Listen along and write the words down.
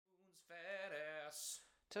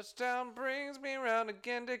Touchdown brings me round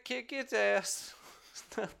again to kick its ass. It's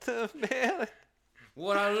not the man.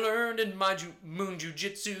 What I learned in my moon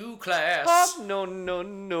jujitsu class. Oh,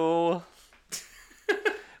 no.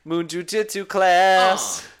 Moon jujitsu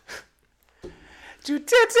class.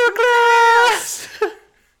 Jujitsu class.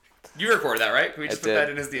 You recorded that, right? Can we just put that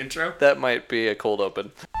in as the intro? That might be a cold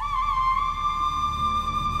open.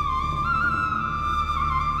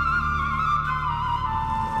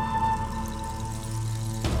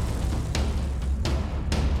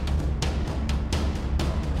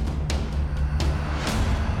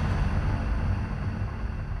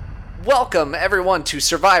 Welcome, everyone, to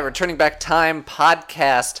Survivor Turning Back Time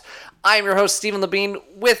podcast. I'm your host, Stephen Labine,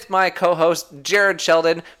 with my co-host, Jared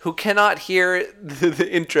Sheldon, who cannot hear the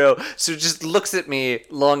intro, so just looks at me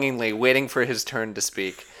longingly, waiting for his turn to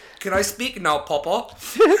speak. Can I speak now, Papa?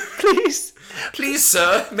 Please. Please,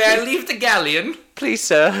 sir. May I leave the galleon? Please,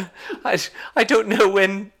 sir. I don't know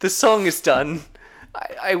when the song is done.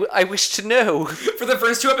 I wish to know. For the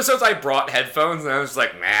first two episodes, I brought headphones, and I was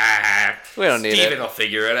like, nah. We don't need Steven it. will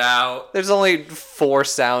figure it out. There's only 4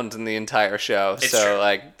 sounds in the entire show, It's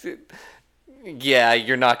so, true. yeah,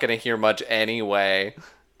 you're not going to hear much anyway.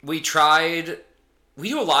 We do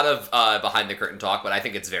a lot of behind the curtain talk, but I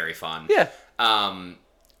think it's very fun. Yeah.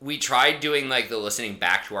 We tried doing, the listening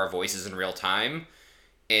back to our voices in real time,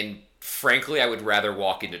 and frankly, I would rather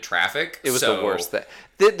walk into traffic. It was the worst thing.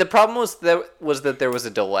 The problem was that there was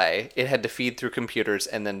a delay. It had to feed through computers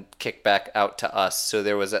and then kick back out to us. So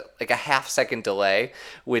there was a half-second delay,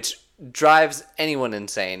 which drives anyone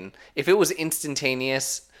insane. If it was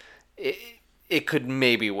instantaneous, it could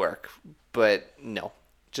maybe work. But no.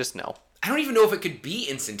 Just no. I don't even know if it could be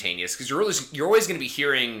instantaneous, because you're always going to be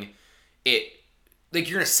hearing it, you're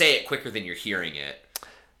going to say it quicker than you're hearing it.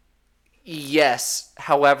 Yes.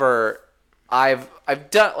 However, I've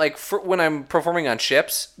done, when I'm performing on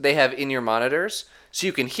ships, they have in-ear monitors, so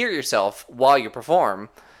you can hear yourself while you perform.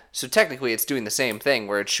 So technically, it's doing the same thing,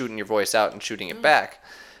 where it's shooting your voice out and shooting it back.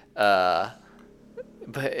 But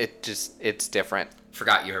it's different.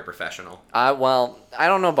 Forgot you were a professional. Well, I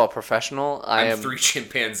don't know about professional. I'm 3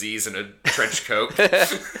 chimpanzees in a trench coat.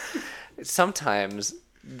 Sometimes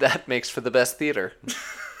that makes for the best theater.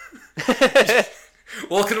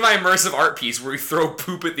 Welcome to my immersive art piece where we throw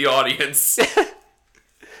poop at the audience.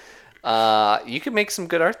 You can make some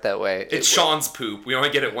good art that way. It's Sean's poop. We only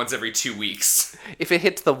get it once every 2 weeks. If it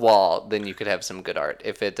hits the wall, then you could have some good art.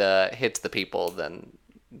 If it hits the people, then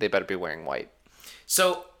they better be wearing white.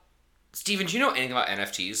 So, Steven, do you know anything about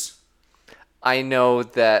NFTs? I know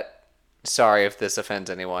that, sorry if this offends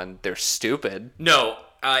anyone, they're stupid. No.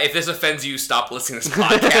 If this offends you, stop listening to this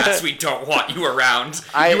podcast. We don't want you around.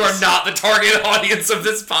 You are not the target audience of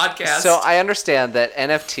this podcast. So I understand that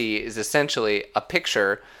NFT is essentially a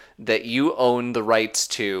picture that you own the rights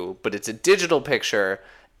to, but it's a digital picture,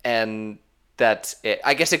 and that's it.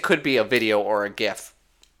 I guess it could be a video or a GIF.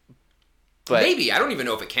 But maybe. I don't even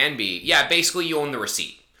know if it can be. Yeah, basically you own the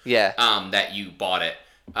receipt. Yeah. That you bought it.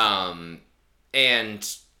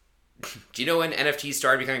 And do you know when NFTs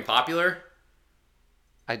started becoming popular?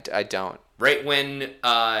 I don't. Right when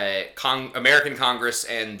American Congress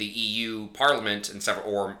and the EU Parliament and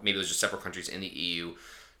or maybe it was just several countries in the EU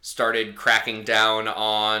started cracking down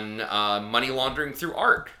on money laundering through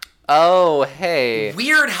art. Oh, hey.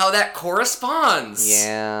 Weird how that corresponds.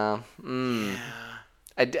 Yeah.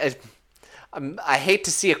 I hate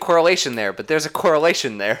to see a correlation there, but there's a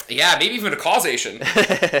correlation there. Yeah, maybe even a causation.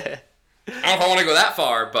 I don't know if I want to go that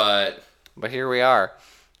far, but... But here we are.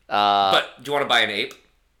 But do you want to buy an ape?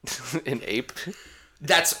 An ape?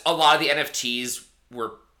 That's a lot of the NFTs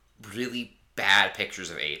were really bad pictures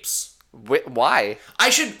of apes. Why? I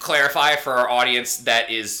should clarify for our audience that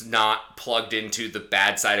is not plugged into the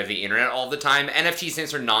bad side of the internet all the time. NFT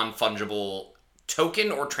stands for non-fungible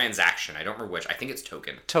token or transaction. I don't remember which. I think it's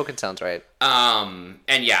token. Token sounds right. And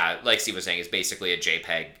yeah, like Steve was saying, it's basically a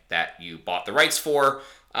JPEG that you bought the rights for.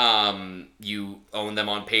 You own them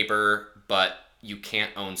on paper, but you can't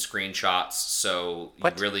own screenshots, so you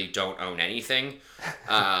really don't own anything.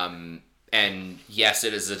 And yes,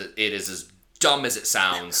 it is as dumb as it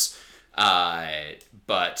sounds.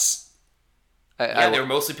 But they were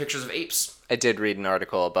mostly pictures of apes. I did read an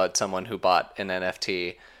article about someone who bought an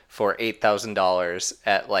NFT for $8,000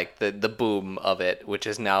 at the boom of it, which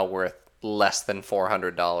is now worth less than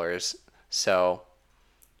 $400. So,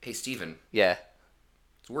 hey, Steven. Yeah.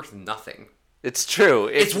 It's worth nothing. It's true.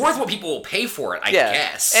 It's worth what people will pay for it, I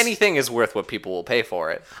guess. Anything is worth what people will pay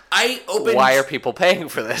for it. Why are people paying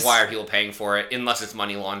for this? Why are people paying for it? Unless it's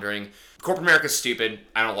money laundering. Corporate America's stupid.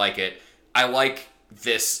 I don't like it. I like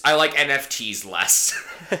NFTs less.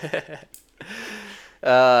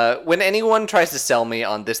 When anyone tries to sell me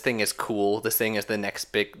on this thing is cool, this thing is the next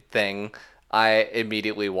big thing, I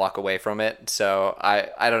immediately walk away from it. So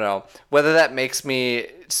I don't know whether that makes me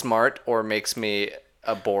smart or makes me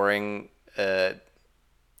a boring I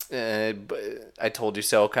told you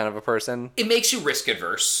so kind of a person. It makes you risk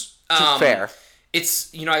adverse. Fair.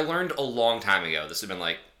 It's, I learned a long time ago, this had been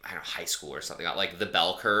like, I don't know, high school or something, like the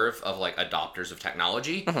bell curve of like adopters of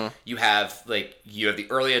technology. Mm-hmm. You have the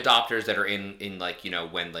early adopters that are in like,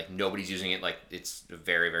 when like nobody's using it, like it's a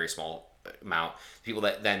very, very small amount. People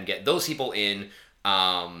that then get those people in,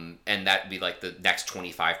 and that'd be like the next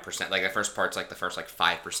 25%. Like the first part's like the first like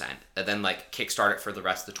 5%. And then like kickstart it for the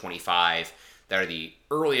rest of the 25 that are the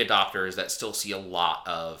early adopters that still see a lot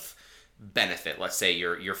of benefit. Let's say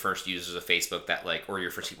your first users of Facebook that like, or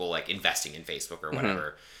your first people like investing in Facebook or whatever.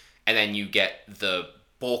 Mm-hmm. And then you get the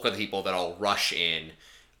bulk of the people that all rush in.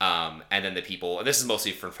 And then the people, and this is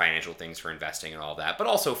mostly for financial things, for investing and all that, but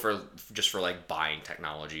also for like buying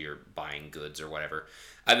technology or buying goods or whatever.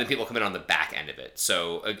 And then people come in on the back end of it.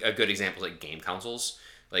 So a good example is like game consoles.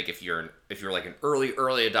 Like if you're like an early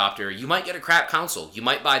adopter, you might get a crap console. You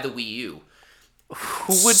might buy the Wii U.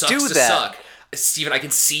 Who would do that? Steven, I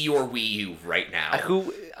can see your Wii U right now.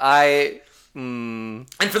 And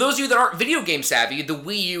for those of you that aren't video game savvy, the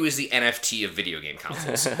Wii U is the NFT of video game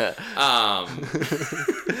consoles.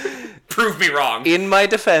 Prove me wrong. In my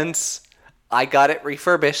defense, I got it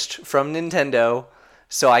refurbished from Nintendo,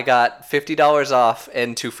 so I got $50 off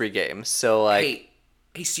and 2 free games. So like,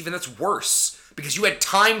 hey, Steven, that's worse because you had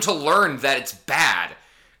time to learn that it's bad,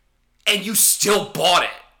 and you still bought it.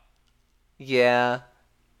 Yeah,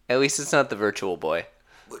 at least it's not the Virtual Boy.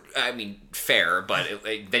 I mean, fair, but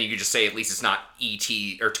then you could just say at least it's not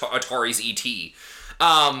E.T. or Atari's E.T.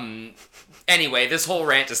 Anyway, this whole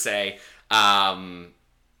rant to say,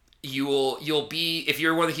 you'll be, if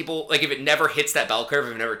you're one of the people, like if it never hits that bell curve,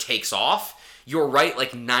 if it never takes off, you're right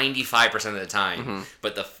like 95% of the time. Mm-hmm.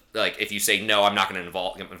 But if you say no, I'm not going to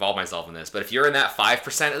involve myself in this. But if you're in that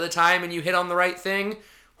 5% of the time and you hit on the right thing,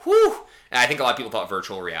 whew. And I think a lot of people thought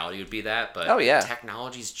virtual reality would be that, but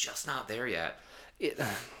technology's just not there yet.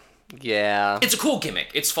 Yeah. It's a cool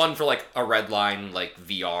gimmick. It's fun for like a red line, like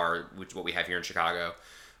VR, which what we have here in Chicago,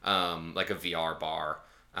 like a VR bar.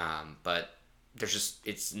 But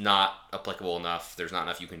it's not applicable enough. There's not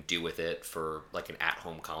enough you can do with it for like an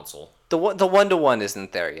at-home console. The one-to-one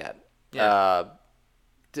isn't there yet. Yeah.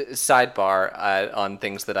 Sidebar on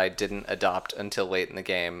things that I didn't adopt until late in the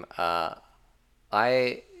game.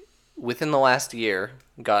 I within the last year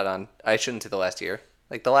I shouldn't say the last year,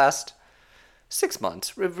 like the last 6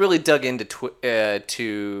 months, really dug into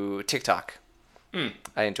to TikTok.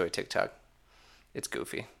 I enjoy TikTok. It's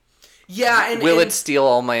goofy. Yeah, will it steal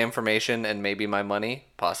all my information and maybe my money?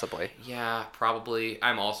 Possibly. Yeah, probably.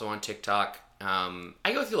 I'm also on TikTok. I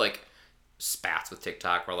go through like spats with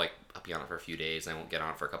TikTok where like I'll be on it for a few days and I won't get on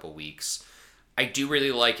it for a couple weeks. I do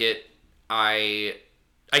really like it. I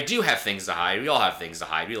do have things to hide. We all have things to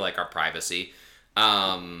hide. We like our privacy.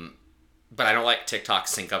 But I don't like TikTok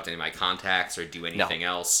sync up to any of my contacts or do anything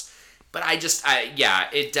else. But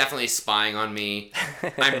it definitely is spying on me.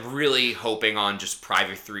 I'm really hoping on just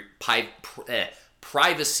privacy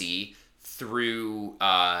through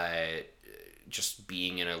just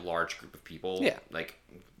being in a large group of people. Yeah. Like,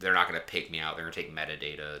 they're not going to pick me out. They're going to take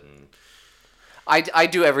metadata. And I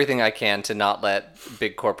do everything I can to not let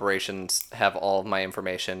big corporations have all of my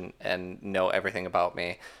information and know everything about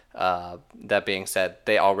me. That being said,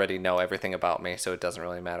 they already know everything about me, so it doesn't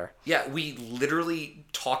really matter. Yeah, we literally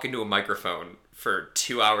talk into a microphone for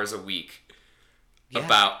 2 hours a week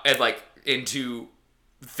into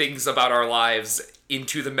things about our lives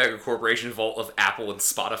into the mega corporation vault of Apple and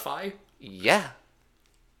Spotify. Yeah.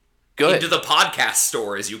 Good. Into the podcast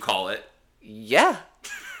store, as you call it. Yeah.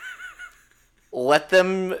 Let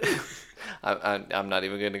them... I'm not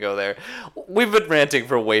even going to go there. We've been ranting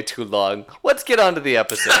for way too long. Let's get on to the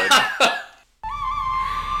episode.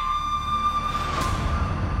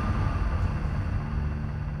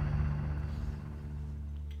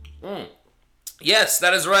 Yes,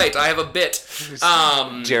 that is right. I have a bit.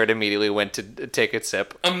 Jared immediately went to take a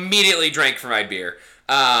sip. Immediately drank for my beer.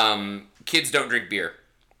 Kids don't drink beer.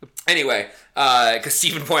 Anyway, because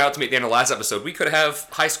Stephen pointed out to me at the end of the last episode, we could have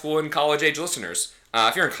high school and college age listeners.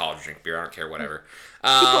 If you're in college, drink beer. I don't care, whatever.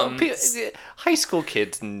 High school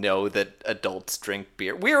kids know that adults drink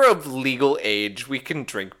beer. We're of legal age. We can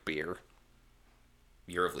drink beer.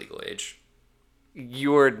 You're of legal age.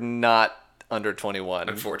 You're not under 21.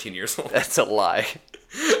 I'm 14 years old. That's a lie.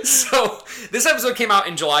 So, this episode came out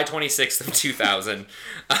in July 26th of 2000.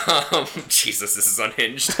 Jesus, this is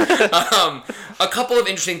unhinged. A couple of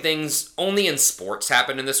interesting things only in sports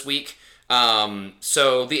happened in this week.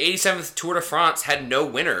 So, the 87th Tour de France had no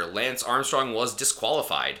winner. Lance Armstrong was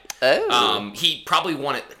disqualified. Oh. He probably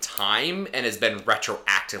won at the time and has been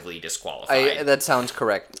retroactively disqualified. That sounds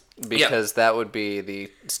correct, because that would be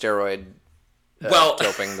the steroid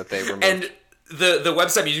doping that they removed. And the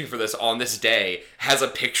website I'm using for this on this day has a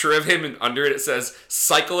picture of him, and under it says,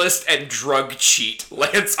 cyclist and drug cheat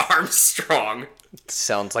Lance Armstrong.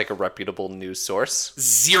 Sounds like a reputable news source.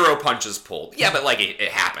 0 punches pulled. Yeah, but like it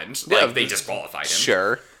happened. Like they disqualified him.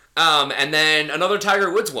 Sure. And then another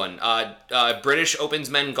Tiger Woods one. British Opens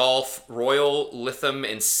men golf, Royal Lytham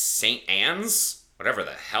and St. Anne's, whatever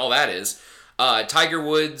the hell that is. Tiger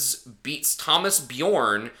Woods beats Thomas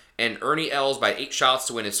Bjorn and Ernie Els by 8 shots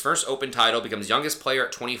to win his first Open title, becomes youngest player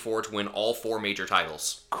at 24 to win all 4 major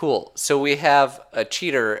titles. Cool. So we have a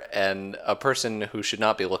cheater and a person who should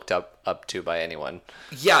not be looked up to by anyone.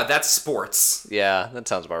 Yeah, that's sports. Yeah, that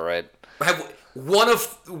sounds about right.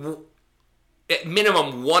 At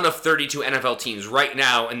minimum, one of 32 NFL teams right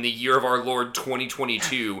now in the year of our Lord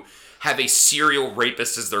 2022 have a serial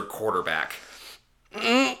rapist as their quarterback.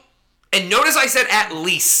 And notice I said at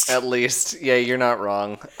least. At least. Yeah, you're not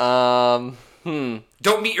wrong.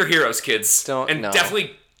 Don't meet your heroes, kids. No.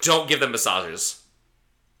 Definitely don't give them massages.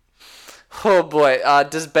 Oh boy.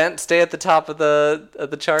 Does Bent stay at the top of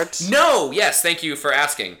the charts? No. Yes, thank you for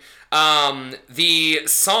asking. The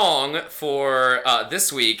song for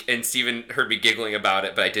this week, and Steven heard me giggling about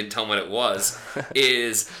it, but I didn't tell him what it was,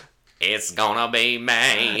 is It's Gonna Be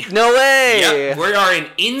May. No way! Yep, we are in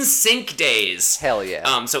NSYNC days. Hell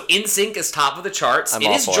yeah. So NSYNC is top of the charts. It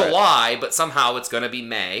is July, but somehow it's gonna be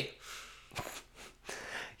May.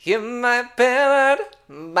 You might be it,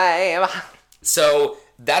 babe. So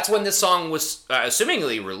that's when this song was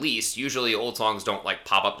assumingly released. Usually old songs don't like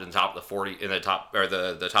pop up in the top of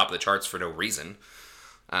the top of the charts for no reason.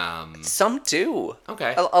 Some do.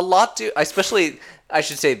 Okay. A lot do, especially I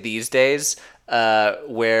should say these days,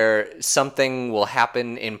 where something will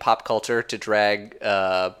happen in pop culture to drag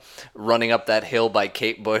Running Up That Hill by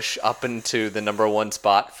Kate Bush up into the number 1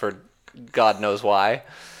 spot for God knows why.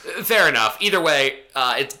 Fair enough. Either way,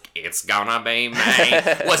 it's Gonna Be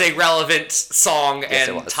May was a relevant song. Yes,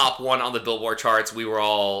 and top 1 on the Billboard charts. We were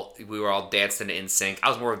all dancing to NSYNC. I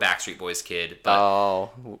was more of a Backstreet Boys kid. But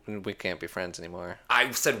we can't be friends anymore. I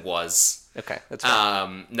said was. Okay, that's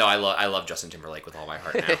fine. No, I love Justin Timberlake with all my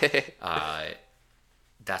heart now.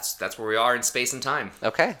 That's where we are in space and time.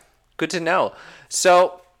 Okay, good to know.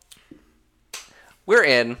 So we're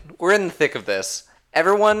in the thick of this.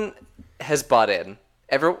 Everyone has bought in.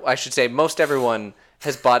 I should say most everyone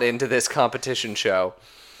has bought into this competition show.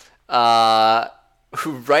 Right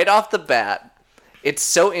off the bat, it's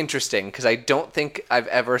so interesting because I don't think I've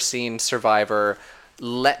ever seen Survivor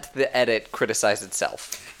let the edit criticize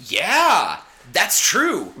itself. Yeah, that's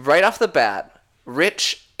true. Right off the bat,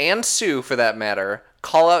 Rich and Sue, for that matter,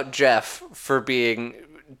 call out Jeff for being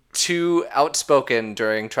too outspoken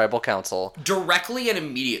during tribal council. Directly and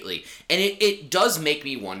immediately. And it does make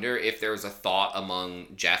me wonder if there was a thought among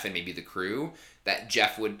Jeff and maybe the crew that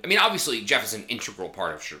Jeff would... I mean, obviously, Jeff is an integral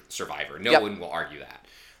part of Survivor. No one will argue that.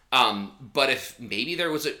 But if maybe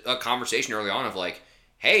there was a conversation early on of like,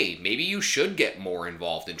 hey, maybe you should get more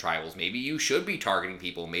involved in tribals. Maybe you should be targeting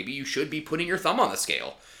people. Maybe you should be putting your thumb on the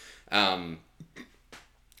scale.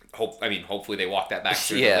 Hopefully they walk that back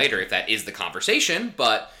sooner or later if that is the conversation,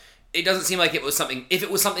 but... It doesn't seem like it was something... If it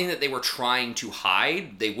was something that they were trying to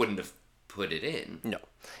hide, they wouldn't have put it in. No.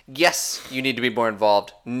 Yes, you need to be more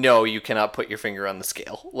involved. No, you cannot put your finger on the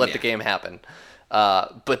scale. Let the game happen.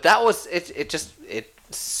 But that was... It's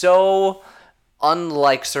so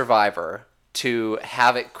unlike Survivor to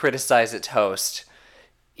have it criticize its host.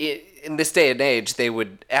 In this day and age, they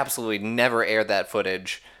would absolutely never air that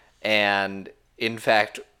footage and, in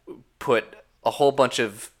fact, put a whole bunch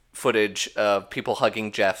of footage of people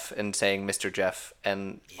hugging Jeff and saying Mr. Jeff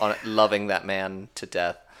and loving that man to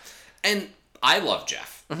death. And I love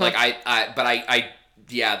Jeff. Mm-hmm. Like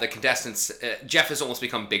the contestants, Jeff has almost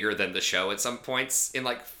become bigger than the show at some points in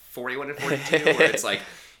like 41 and 42 where it's like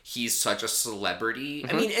he's such a celebrity.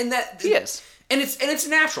 Mm-hmm. I mean, and that he is. And it's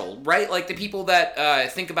natural, right? Like the people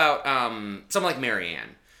that think about someone like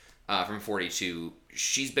Marianne from 42,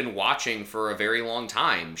 she's been watching for a very long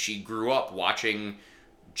time. She grew up watching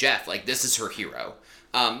Jeff, like this is her hero.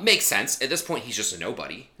 Makes sense. At this point, he's just a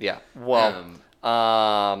nobody. Yeah. Well,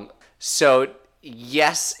 so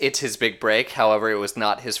yes, it's his big break. However, it was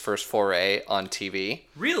not his first foray on TV.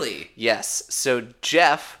 Really? Yes. So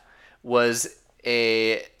Jeff was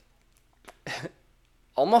a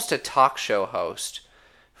almost a talk show host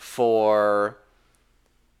for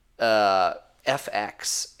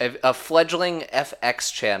FX, a fledgling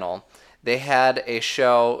FX channel. They had a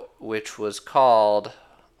show which was called,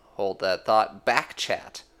 hold that thought, Back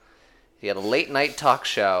Chat. He had a late night talk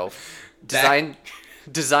show designed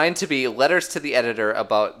to be letters to the editor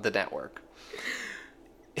about the network.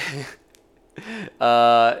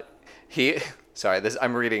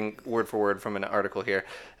 I'm reading word for word from an article here.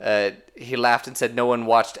 He laughed and said no one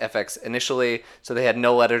watched FX initially, so they had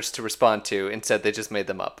no letters to respond to. Instead, they just made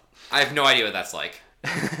them up. I have no idea what that's like.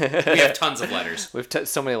 We have tons of letters. We have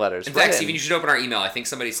so many letters. In fact, Steven, you should open our email. I think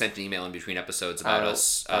somebody sent an email in between episodes about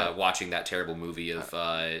us watching that terrible movie of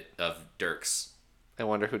Dirks. I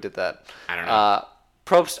wonder who did that. I don't know.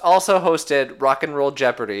 Probst also hosted Rock and Roll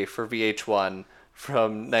Jeopardy for VH1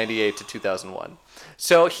 from 98 to 2001.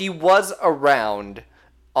 So he was around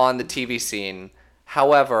on the TV scene.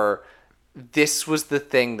 However, this was the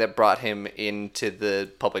thing that brought him into the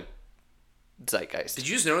public zeitgeist. Did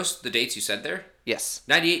you just notice the dates you said there? Yes.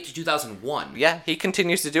 98 to 2001. Yeah, he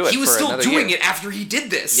continues to do it. He was for still doing year. it after he did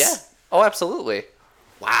this. Yeah. Oh, absolutely.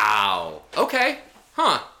 Wow. Okay.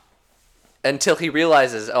 Huh. Until he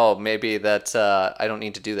realizes, oh, maybe that I don't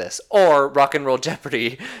need to do this. Or Rock and Roll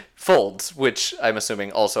Jeopardy folds, which I'm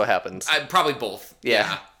assuming also happens. Probably both.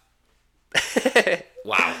 Yeah.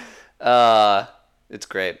 Wow. It's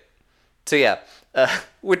great. So yeah,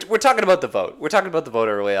 we're talking about the vote. We're talking about the vote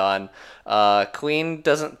early on. Colleen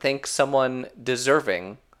doesn't think someone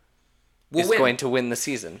deserving is going to win the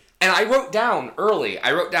season. And I wrote down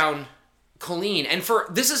Colleen, and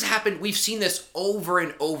this has happened, we've seen this over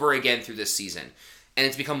and over again through this season, and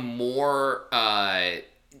it's become more, I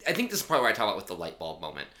think this is probably what I talk about with the light bulb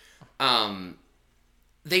moment.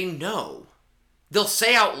 They know. They'll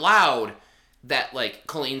say out loud that, like,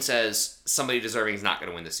 Colleen says somebody deserving is not going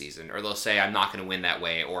to win the season, or they'll say I'm not going to win that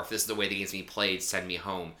way, or if this is the way the game's being played, send me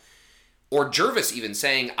home. Or Jervis even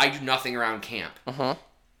saying, I do nothing around camp. Uh-huh.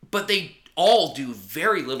 But they all do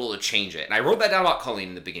very little to change it. And I wrote that down about Colleen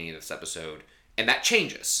in the beginning of this episode, and that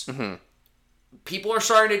changes. Mm-hmm. People are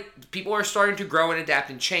starting to grow and adapt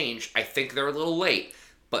and change. I think they're a little late,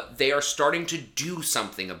 but they are starting to do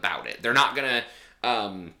something about it. They're not gonna.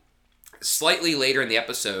 Slightly later in the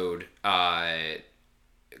episode,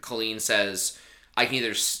 Colleen says, "I can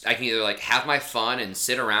either like have my fun and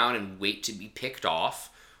sit around and wait to be picked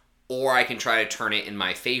off, or I can try to turn it in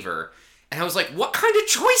my favor." And I was like, what kind of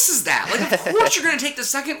choice is that? Like, of course you're going to take the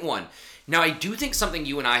second one. Now, I do think something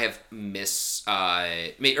you and I have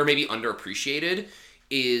or maybe underappreciated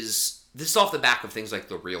is this is off the back of things like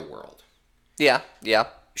The Real World. Yeah.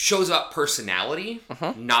 Shows about personality,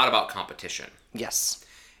 not about competition. Yes.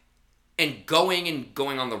 And going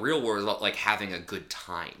on The Real World is about, like, having a good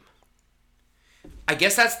time. I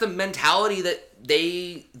guess that's the mentality that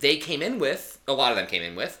they came in with, a lot of them came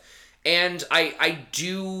in with. And I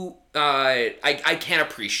can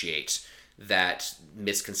appreciate that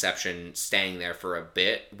misconception staying there for a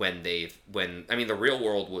bit when The Real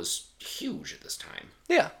World was huge at this time.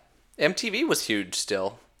 Yeah. MTV was huge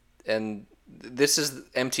still. And this is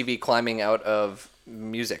MTV climbing out of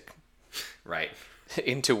music. Right.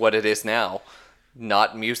 Into what it is now.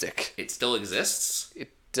 Not music. It still exists? It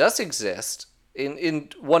does exist. In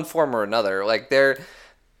one form or another. Like,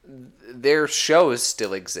 their shows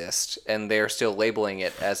still exist, and they're still labeling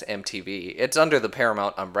it as MTV. It's under the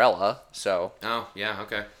Paramount umbrella, so... Oh, yeah,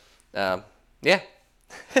 okay. Yeah.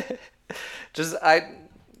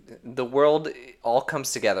 The world all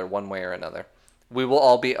comes together one way or another. We will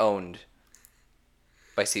all be owned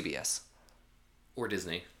by CBS. Or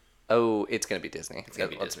Disney. Oh, it's going to be Disney.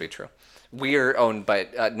 Let's be true. We're owned by...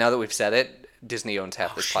 now that we've said it, Disney owns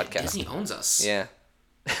half this podcast. Disney owns us. Yeah.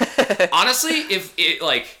 Honestly,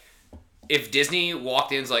 if Disney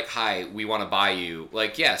walked in and was like, hi, we want to buy you,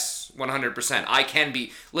 like, yes, 100%. I can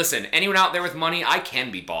be... Listen, anyone out there with money, I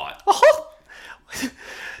can be bought. Oh,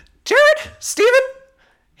 Jared, Steven,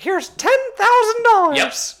 here's $10,000.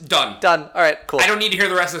 Yep, done. Done. All right, cool. I don't need to hear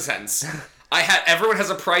the rest of the sentence. Everyone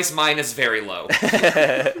has a price. Mine is very low.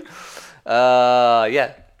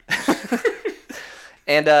 Yeah.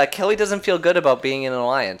 And Kelly doesn't feel good about being in an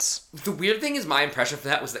alliance. The weird thing is, my impression for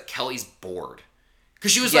that was that Kelly's bored.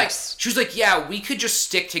 Because she was like, yeah, we could just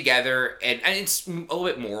stick together, and it's a little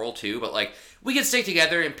bit moral too, but like, we could stick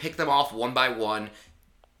together and pick them off one by one,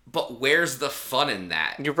 but where's the fun in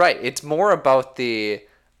that? You're right. It's more about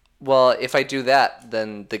well, if I do that,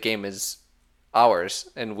 then the game is ours,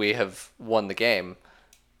 and we have won the game.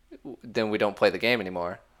 then we don't play the game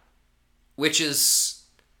anymore. Which is,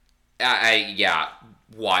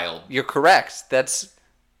 wild. You're correct.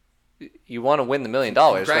 You want to win the $1 million,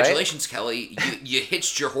 right? Congratulations, Kelly. You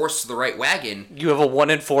hitched your horse to the right wagon. You have a 1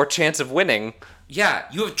 in 4 chance of winning. Yeah,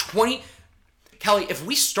 you have 20... Kelly, if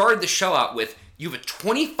we started the show out with, you have a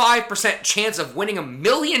 25% chance of winning $1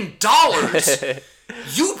 million,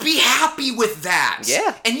 you'd be happy with that.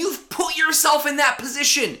 Yeah. And you've put yourself in that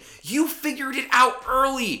position. You figured it out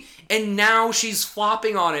early. And now she's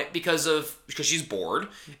flopping on it because she's bored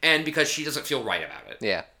and because she doesn't feel right about it.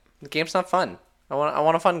 Yeah. The game's not fun. I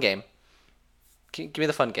want a fun game. Give me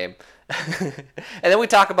the fun game. And then we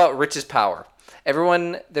talk about Rich's power.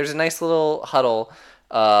 There's a nice little huddle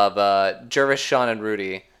of Jervis, Sean, and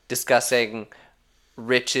Rudy discussing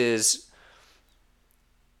Rich's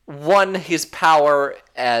his power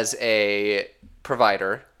as a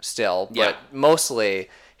provider still, but mostly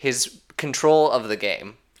his control of the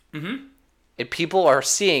game. Mm-hmm. And people are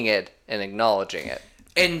seeing it and acknowledging it.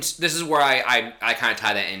 And this is where I kind of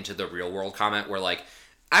tie that into the real world comment where, like,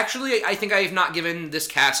 actually, I think I have not given this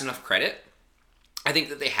cast enough credit. I think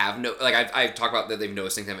that they have I've talked about that they've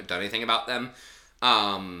noticed things, they haven't done anything about them.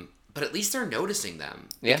 But at least they're noticing them.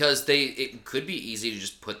 Yeah. Because it could be easy to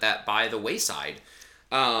just put that by the wayside.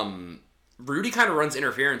 Rudy kind of runs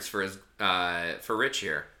interference for Rich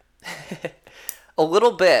here. A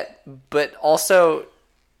little bit, but also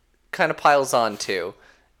kind of piles on too.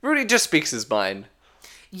 Rudy just speaks his mind.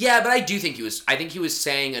 Yeah, but I think he was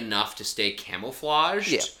saying enough to stay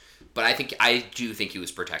camouflaged. Yeah. But I do think he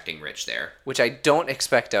was protecting Rich there. Which I don't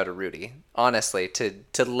expect out of Rudy, honestly,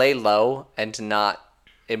 to lay low and to not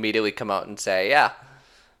immediately come out and say, yeah,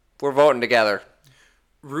 we're voting together.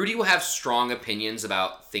 Rudy will have strong opinions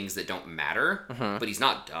about things that don't matter, but he's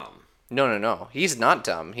not dumb. No. He's not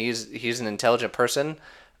dumb. He's an intelligent person.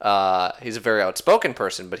 He's a very outspoken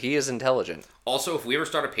person, but he is intelligent. Also, if we ever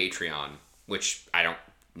start a Patreon, which I don't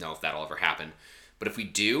know if that'll ever happen, but if we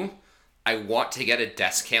do, I want to get a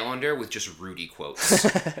desk calendar with just Rudy quotes.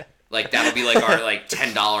 Like, that'll be like our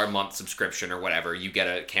 $10 a month subscription or whatever. You get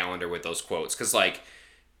a calendar with those quotes. Because, I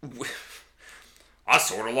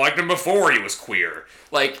sort of liked him before he was queer.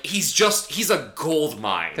 Like, he's a gold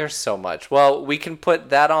mine. There's so much. Well, we can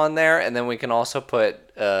put that on there, and then we can also put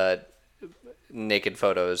naked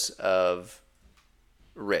photos of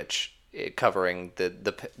Rich covering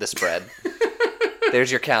the spread.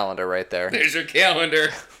 There's your calendar right there. There's your calendar.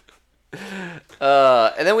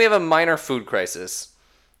 And then we have a minor food crisis.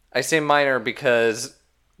 I say minor because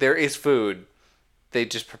there is food. They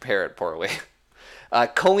just prepare it poorly.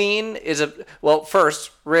 Colleen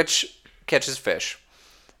first, Rich catches fish.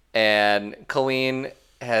 And Colleen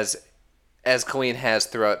as Colleen has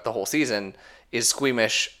throughout the whole season, is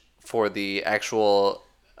squeamish for the actual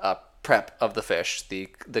prep of the fish. The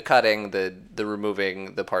cutting, the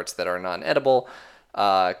removing the parts that are non-edible.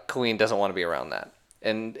 Colleen doesn't want to be around that.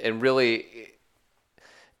 And really,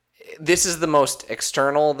 this is the most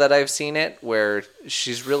external that I've seen it, where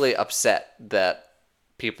she's really upset that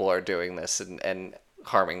people are doing this and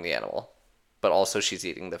harming the animal, but also she's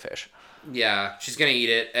eating the fish. Yeah, she's gonna eat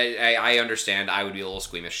it. I understand. I would be a little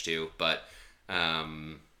squeamish too, but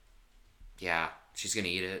yeah, she's gonna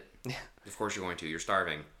eat it. Yeah. Of course you're going to. You're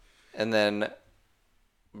starving. And then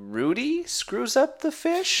Rudy screws up the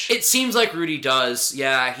fish? It seems like Rudy does.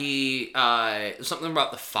 Yeah, he something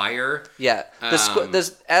about the fire. Yeah.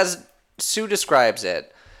 As Sue describes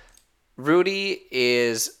it, Rudy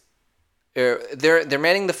is they're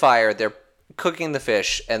manning the fire, they're cooking the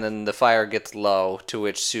fish, and then the fire gets low, to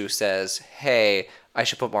which Sue says, "Hey, I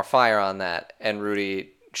should put more fire on that." And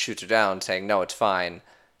Rudy shoots her down saying, "No, it's fine."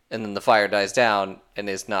 And then the fire dies down and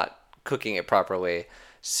is not cooking it properly.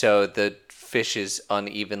 So the fish is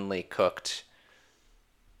unevenly cooked.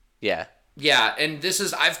 Yeah. Yeah, and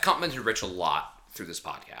I've complimented Rich a lot through this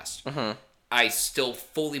podcast. Mm-hmm. I still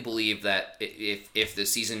fully believe that if the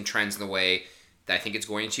season trends in the way that I think it's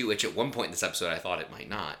going to, which at one point in this episode I thought it might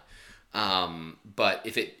not, but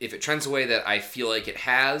if it trends the way that I feel like it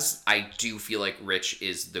has, I do feel like Rich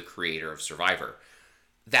is the creator of Survivor.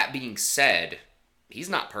 That being said, he's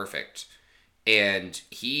not perfect. And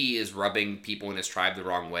he is rubbing people in his tribe the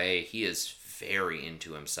wrong way. He is very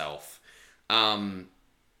into himself.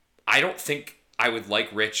 I don't think I would like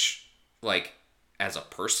Rich, as a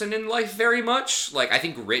person in life very much. I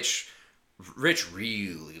think Rich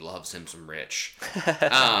really loves him some Rich.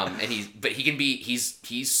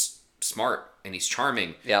 He's smart and he's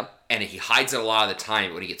charming. Yeah. And he hides it a lot of the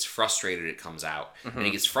time. But when he gets frustrated, it comes out. Mm-hmm. And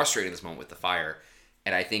he gets frustrated in this moment with the fire.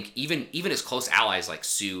 And I think even his close allies like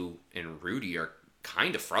Sue and Rudy are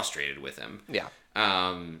kind of frustrated with him. Yeah.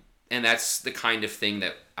 And that's the kind of thing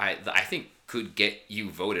that I think could get you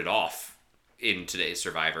voted off in today's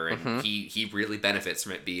Survivor. And he really benefits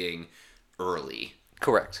from it being early.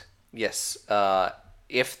 Correct. Yes.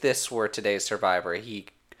 If this were today's Survivor, he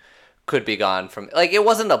could be gone from... Like, it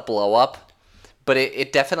wasn't a blow-up, but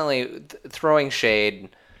it definitely... Throwing shade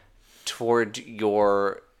toward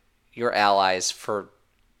your allies for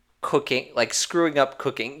cooking, like screwing up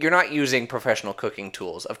cooking. You're not using professional cooking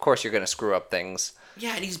tools. Of course you're going to screw up things.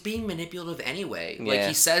 Yeah, and he's being manipulative anyway. Yeah. Like,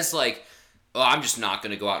 he says, like, oh, I'm just not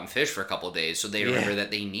going to go out and fish for a couple of days so they remember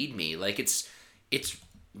that they need me. Like, it's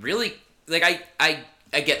really... Like,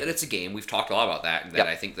 I get that it's a game. We've talked a lot about that, and that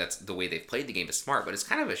I think that's the way they've played the game is smart, but it's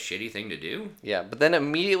kind of a shitty thing to do. Yeah, but then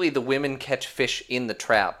immediately the women catch fish in the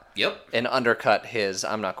trap. Yep. And undercut his,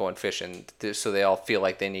 I'm not going fishing, so they all feel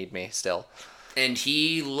like they need me still. And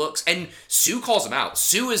he looks, and Sue calls him out.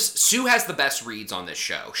 Sue has the best reads on this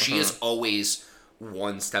show. She is always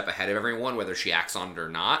one step ahead of everyone, whether she acts on it or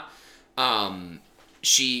not.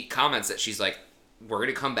 She comments that she's like, we're going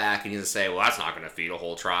to come back, and he's going to say, well, that's not going to feed a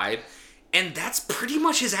whole tribe. And that's pretty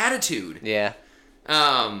much his attitude. Yeah.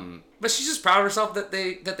 But she's just proud of herself that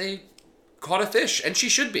they caught a fish, and she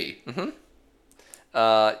should be.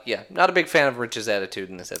 Yeah, not a big fan of Rich's attitude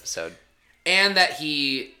in this episode. And that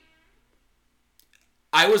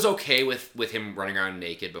I was okay with him running around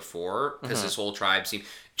naked before, because his whole tribe seemed...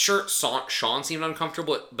 Sure, Sean seemed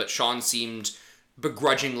uncomfortable, but Sean seemed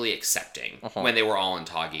begrudgingly accepting when they were all in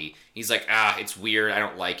Toggy. He's like, it's weird, I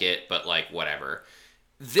don't like it, but, like, whatever.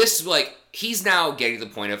 This, like, he's now getting to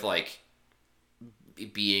the point of, like,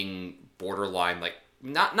 being borderline, like,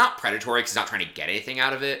 not predatory, because he's not trying to get anything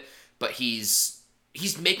out of it, but he's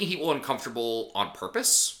making people uncomfortable on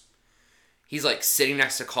purpose. He's, like, sitting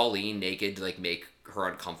next to Colleen naked to, like, make her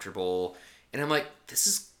uncomfortable. And I'm like, this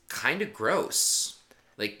is kind of gross.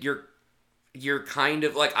 Like, you're kind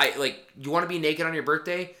of, like, you want to be naked on your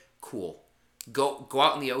birthday? Cool. Go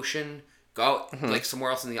out in the ocean. Go out, like,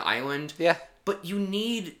 somewhere else on the island. Yeah. But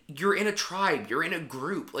you're in a tribe. You're in a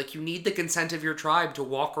group. Like, you need the consent of your tribe to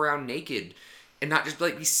walk around naked and not just,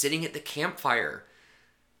 like, be sitting at the campfire.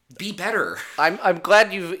 Be better. I'm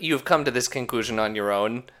glad you've come to this conclusion on your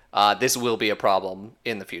own. This will be a problem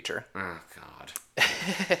in the future. Oh, God.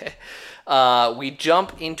 We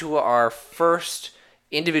jump into our first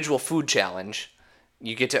individual food challenge.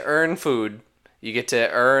 You get to earn food. You get to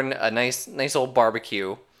earn a nice old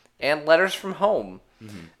barbecue and letters from home.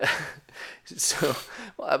 So,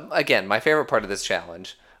 again, my favorite part of this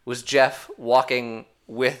challenge was Jeff walking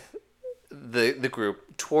with the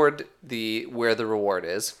group toward where the reward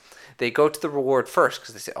is. They go to the reward first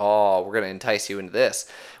because they say, oh, we're going to entice you into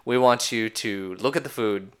this. We want you to look at the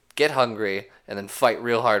food, get hungry, and then fight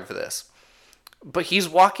real hard for this. But he's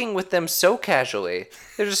walking with them so casually.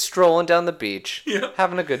 They're just strolling down the beach,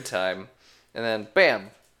 having a good time. And then, bam,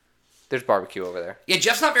 there's barbecue over there. Yeah,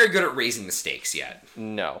 Jeff's not very good at raising the stakes yet.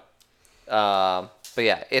 No. But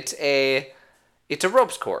yeah, it's a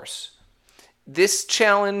ropes course. This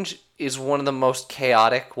challenge is one of the most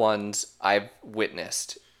chaotic ones I've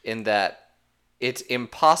witnessed in that it's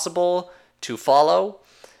impossible to follow.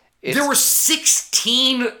 There were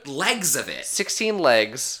 16 legs of it. 16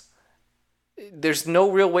 legs. There's no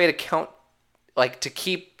real way to count, like, to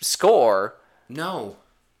keep score. No.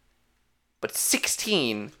 But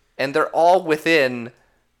 16, and they're all within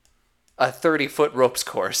a 30-foot ropes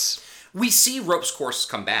course. We see ropes courses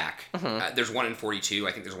come back. There's one in 42.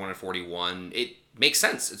 I think there's one in 41. It makes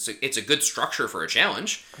sense. It's a good structure for a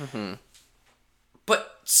challenge.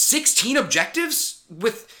 But 16 objectives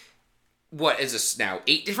with, what is this now,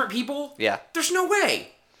 8 different people? Yeah. There's no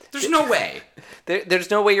way. There's no way.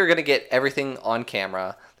 There's no way you're going to get everything on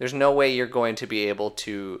camera. There's no way you're going to be able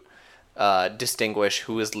to distinguish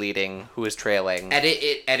who is leading, who is trailing.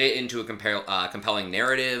 Edit into a compelling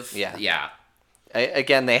narrative. Yeah.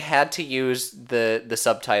 Again, they had to use the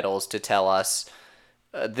subtitles to tell us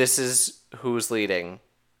this is who's leading,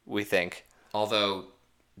 we think. Although,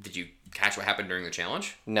 did you catch what happened during the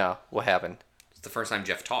challenge? No. What happened? It's the first time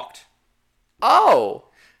Jeff talked. Oh!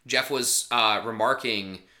 Jeff was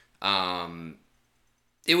remarking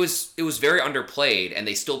it was very underplayed, and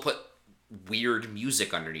they still put weird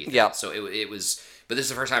music underneath it. So it was... But this is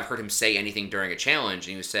the first time I've heard him say anything during a challenge,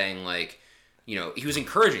 and he was saying, like... You know, he was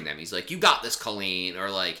encouraging them. He's like, "You got this, Colleen,"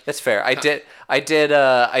 or like. That's fair. I did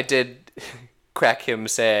crack him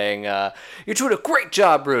saying, "You're doing a great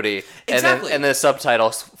job, Rudy." Exactly. And then the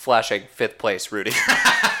subtitles flashing 5th place, Rudy.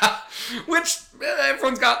 Which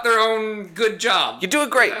everyone's got their own good job. You're doing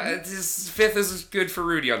great. 5th is good for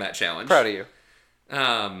Rudy on that challenge. Proud of you.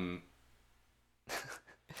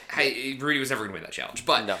 Rudy was never going to win that challenge,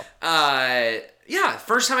 but no. Yeah,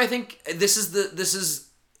 first time I think this is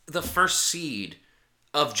the first seed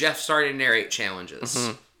of Jeff starting to narrate challenges.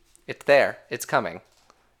 Mm-hmm. It's there. It's coming.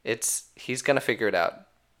 He's gonna figure it out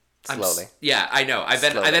slowly. Yeah, I know. I've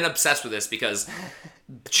been obsessed with this because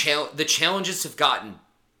the challenges have gotten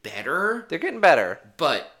better. They're getting better,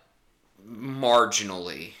 but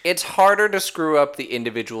marginally. It's harder to screw up the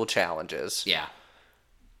individual challenges. Yeah.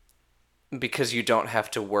 Because you don't have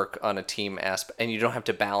to work on a team aspect, and you don't have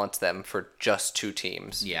to balance them for just two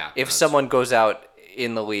teams. Yeah. If someone goes out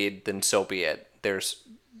in the lead, then so be it. There's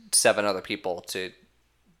 7 other people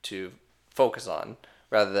to focus on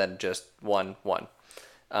rather than just one.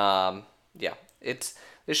 Yeah, there's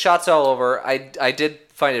shots all over. I did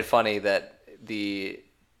find it funny that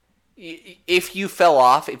if you fell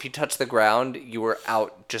off, if you touched the ground, you were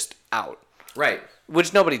just out. Right.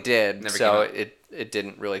 Which nobody did, Never so it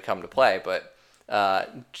didn't really come to play. But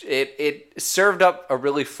it served up a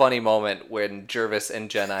really funny moment when Jervis and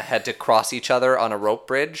Jenna had to cross each other on a rope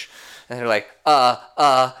bridge, and they're like,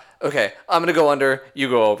 okay, I'm gonna go under, you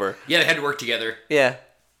go over. Yeah, they had to work together. Yeah,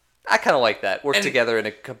 I kind of like that. Work together in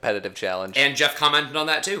a competitive challenge. And Jeff commented on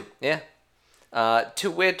that too. Yeah.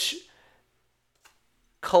 To which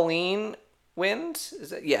Colleen wins.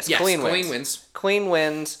 Is it? Yes, Colleen wins. Colleen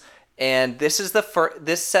wins. And this is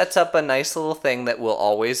this sets up a nice little thing that will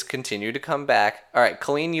always continue to come back. All right,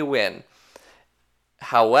 Colleen, you win.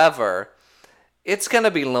 However, it's going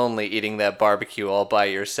to be lonely eating that barbecue all by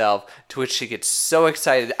yourself, to which she gets so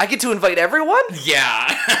excited. I get to invite everyone?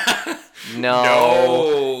 Yeah.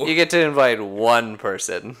 No. You get to invite one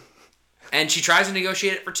person. And she tries to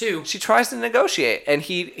negotiate it for 2. She tries to negotiate, and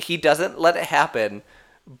he doesn't let it happen.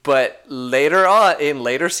 But later on, in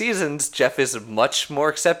later seasons, Jeff is much more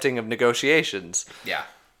accepting of negotiations. Yeah.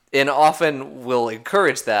 And often will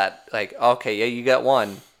encourage that. Like, okay, yeah, you got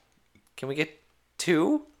 1. Can we get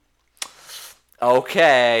 2?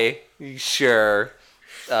 Okay, sure.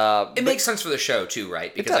 It makes sense for the show, too,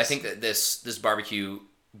 right? Because I think that this barbecue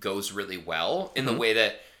goes really well in the way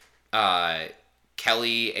that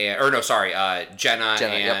Jenna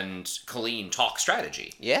and Colleen talk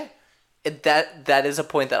strategy. Yeah. That is a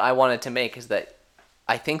point that I wanted to make, is that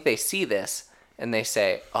I think they see this and they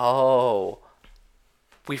say, oh,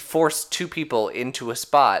 we forced 2 people into a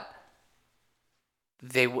spot.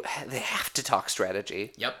 They have to talk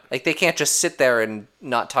strategy. Yep. Like, they can't just sit there and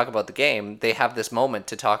not talk about the game. They have this moment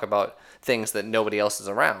to talk about things that nobody else is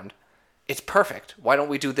around. It's perfect. Why don't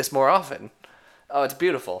we do this more often? Oh, it's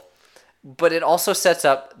beautiful. But it also sets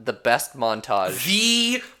up the best montage.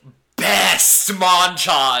 The best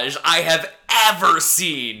montage I have ever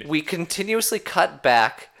seen. We continuously cut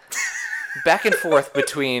back and forth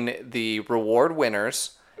between the reward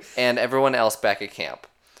winners and everyone else back at camp.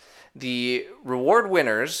 The reward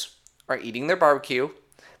winners are eating their barbecue.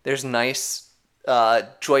 There's nice,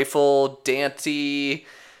 joyful, dancey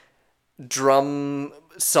drum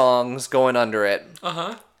songs going under it.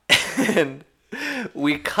 Uh-huh. And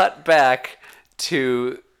we cut back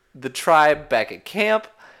to the tribe back at camp,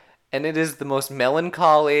 and it is the most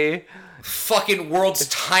melancholy... Fucking world's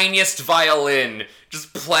tiniest violin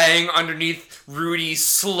just playing underneath Rudy,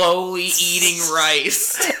 slowly eating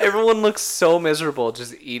rice. Everyone looks so miserable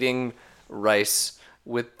just eating rice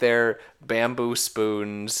with their bamboo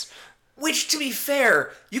spoons. Which, to be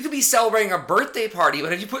fair, you could be celebrating a birthday party,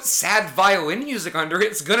 but if you put sad violin music under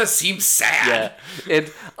it, it's gonna seem sad. Yeah,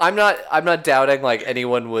 I'm not doubting like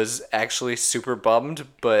anyone was actually super bummed,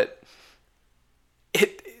 but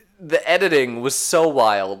the editing was so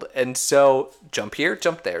wild and so jump here,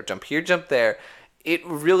 jump there, jump here, jump there. It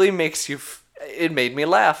really makes you. It made me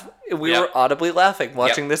laugh. We were audibly laughing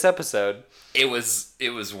watching this episode. It was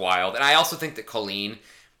wild, and I also think that Colleen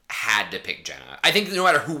had to pick Jenna. I think no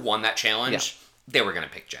matter who won that challenge, they were gonna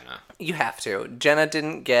pick Jenna. You have to. Jenna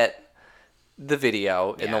didn't get the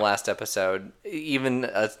video in the last episode, even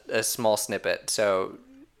a small snippet, so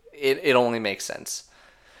it only makes sense.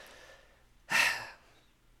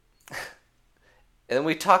 And then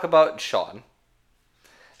we talk about Sean.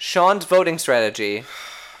 Sean's voting strategy,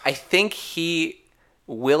 I think he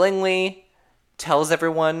willingly tells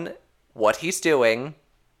everyone what he's doing.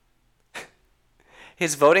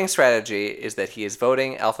 His voting strategy is that he is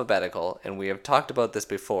voting alphabetical, and we have talked about this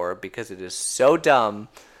before because it is so dumb,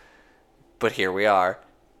 but here we are.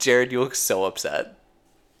 Jared, you look so upset.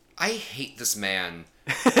 I hate this man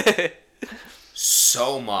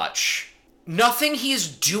so much. Nothing he's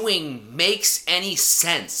doing makes any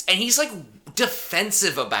sense, and he's like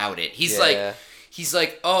defensive about it. He's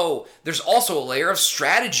like, oh, there's also a layer of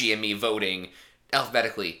strategy in me voting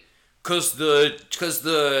alphabetically, cause the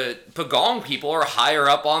Pagong people are higher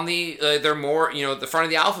up on the they're more the front of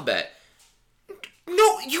the alphabet.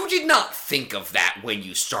 No, you did not think of that when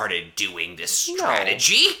you started doing this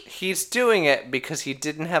strategy. No. He's doing it because he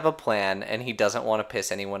didn't have a plan and he doesn't want to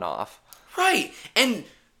piss anyone off. Right. And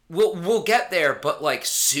we'll get there, but like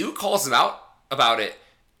Sue calls him out about it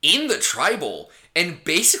in the tribal and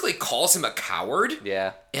basically calls him a coward.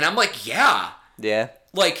 Yeah. And I'm like, yeah. Yeah.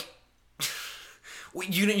 Like,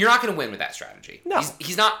 you're not going to win with that strategy. No.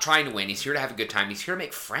 He's not trying to win. He's here to have a good time. He's here to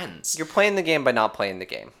make friends. You're playing the game by not playing the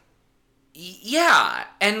game. Yeah.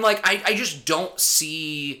 And like, I just don't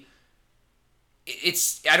see...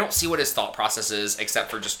 I don't see what his thought process is, except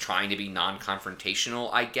for just trying to be non-confrontational,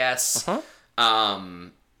 I guess.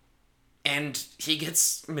 And he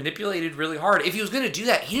gets manipulated really hard. If he was going to do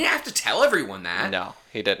that, he didn't have to tell everyone that. No,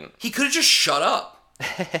 he didn't. He could have just shut up.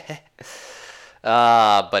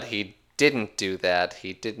 But he didn't do that.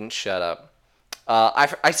 He didn't shut up.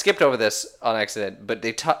 I skipped over this on accident, but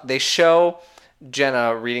they show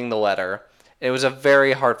Jenna reading the letter. It was a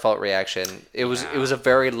very heartfelt reaction. It was a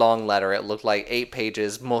very long letter. It looked like 8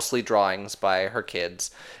 pages, mostly drawings by her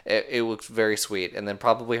kids. It looked very sweet. And then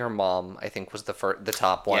probably her mom, I think, was the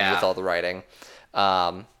top one with all the writing.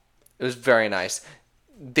 It was very nice.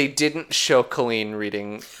 They didn't show Colleen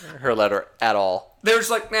reading her letter at all. They were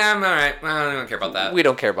just like, nah, I'm all right. I don't care about that. We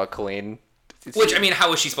don't care about Colleen. Which, I mean,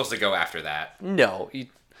 how was she supposed to go after that? No,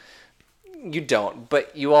 you don't.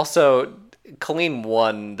 But you also... Colleen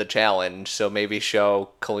won the challenge, so maybe show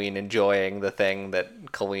Colleen enjoying the thing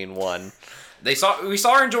that Colleen won. We saw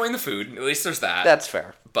her enjoying the food. At least there's that. That's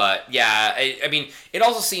fair. But yeah, I mean, it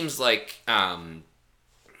also seems like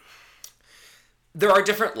there are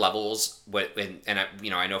different levels. And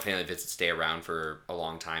I know family visits stay around for a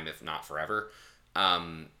long time, if not forever.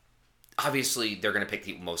 Obviously, they're going to pick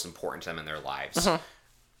the most important to them in their lives.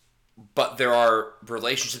 But there are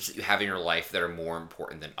relationships that you have in your life that are more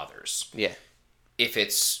important than others. Yeah. If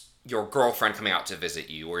it's your girlfriend coming out to visit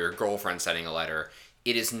you or your girlfriend sending a letter,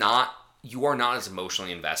 you are not as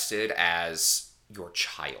emotionally invested as your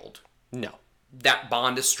child. No. That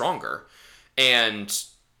bond is stronger. And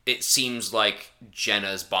it seems like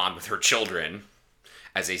Jenna's bond with her children,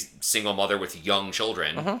 as a single mother with young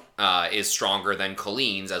children, is stronger than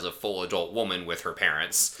Colleen's as a full adult woman with her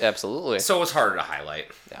parents. Absolutely. So it's harder to highlight.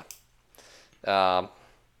 Yeah.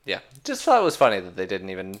 Yeah. Just thought it was funny that they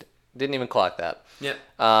didn't even clock that. Yeah.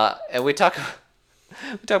 And we talk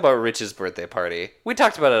about Rich's birthday party. We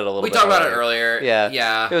talked about it a little bit. We talked about it earlier. Yeah.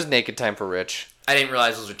 Yeah. It was naked time for Rich. I didn't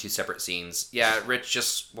realize those were 2 separate scenes. Yeah, Rich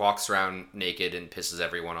just walks around naked and pisses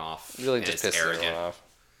everyone off. Really just pisses everyone off.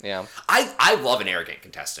 Yeah. I love an arrogant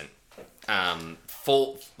contestant.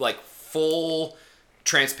 Full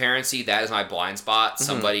transparency, that is my blind spot.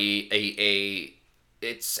 Somebody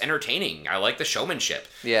it's entertaining. I like the showmanship.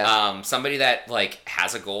 Yeah. Somebody that like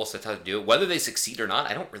has a goal, sets out to do it. Whether they succeed or not,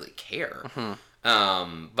 I don't really care.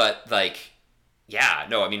 But like, yeah,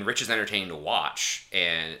 no, I mean, Rich is entertaining to watch,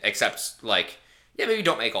 and except like, yeah, maybe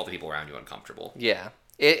don't make all the people around you uncomfortable. Yeah.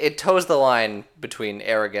 It toes the line between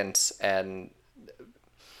arrogance and,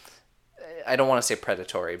 I don't want to say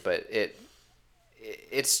predatory, but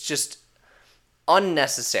it's just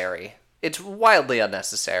unnecessary. It's wildly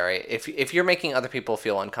unnecessary. If you're making other people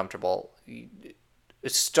feel uncomfortable,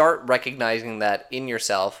 start recognizing that in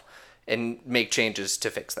yourself and make changes to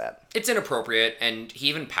fix that. It's inappropriate, and he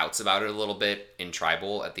even pouts about it a little bit in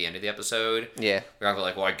Tribal at the end of the episode. Yeah. They're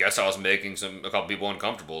like, well, I guess I was making a couple people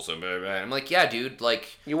uncomfortable. So I'm like, yeah, dude,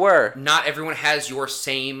 like... You were. Not everyone has your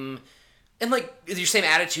same... And, like, your same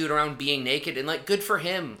attitude around being naked, and, like, good for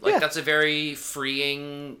him. Like, that's a very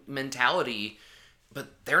freeing mentality.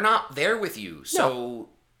 But they're not there with you, so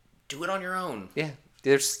do it on your own. Yeah.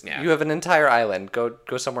 You have an entire island.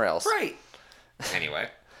 Go somewhere else. Right. Anyway.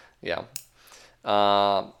 Yeah.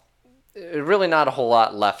 Really not a whole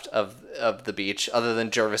lot left of the beach, other than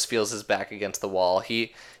Jervis feels his back against the wall.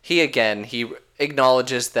 He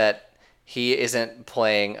acknowledges that he isn't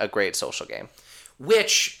playing a great social game.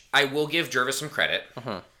 Which, I will give Jervis some credit.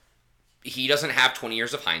 He doesn't have 20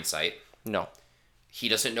 years of hindsight. No. He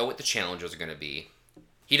doesn't know what the challenges are going to be.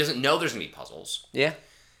 He doesn't know there's going to be puzzles. Yeah.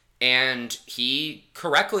 And he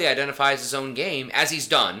correctly identifies his own game, as he's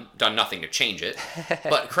done nothing to change it,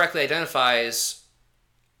 but correctly identifies,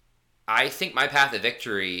 I think my path to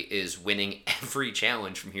victory is winning every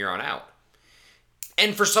challenge from here on out.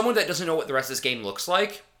 And for someone that doesn't know what the rest of this game looks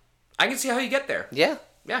like, I can see how you get there. Yeah.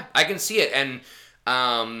 Yeah, I can see it. And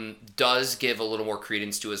does give a little more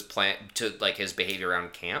credence to his plan, to like his behavior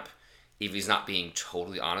around camp. If he's not being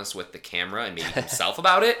totally honest with the camera and maybe himself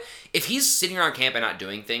about it. If he's sitting around camp and not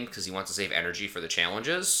doing things because he wants to save energy for the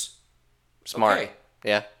challenges, smart. Okay.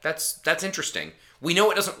 Yeah. That's interesting. We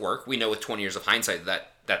know it doesn't work. We know with 20 years of hindsight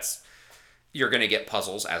that's you're going to get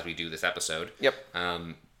puzzles as we do this episode. Yep.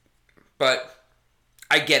 But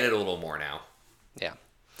I get it a little more now. Yeah.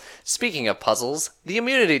 Speaking of puzzles, the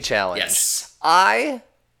immunity challenge. Yes.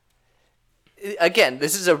 Again,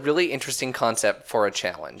 this is a really interesting concept for a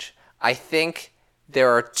challenge. I think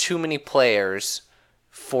there are too many players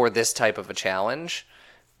for this type of a challenge,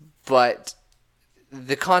 but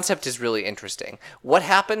the concept is really interesting. What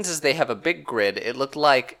happens is they have a big grid. It looked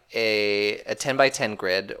like a 10 by 10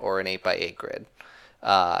 grid or an 8 by 8 grid,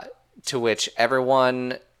 to which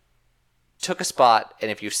everyone took a spot,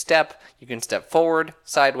 and if you step, you can step forward,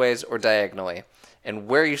 sideways, or diagonally. And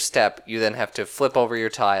where you step, you then have to flip over your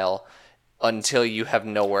tile until you have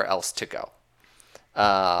nowhere else to go.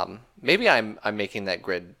 Maybe I'm making that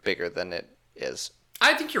grid bigger than it is.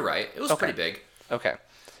 I think you're right. It was pretty big. Okay.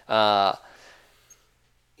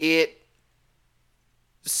 It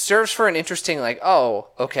serves for an interesting, at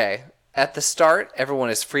the start, everyone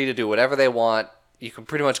is free to do whatever they want. You can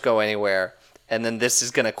pretty much go anywhere. And then this is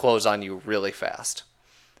going to close on you really fast.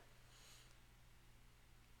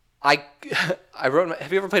 I wrote.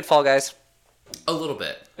 Have you ever played Fall Guys? A little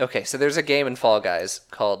bit. Okay, so there's a game in Fall Guys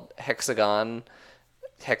called Hexagon.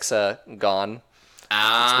 It's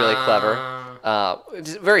really clever.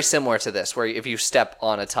 It's very similar to this, where if you step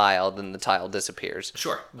on a tile, then the tile disappears.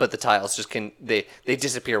 Sure. But the tiles just they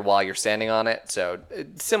disappear while you're standing on it. So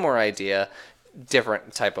similar idea,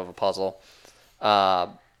 different type of a puzzle.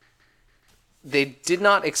 They did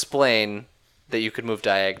not explain that you could move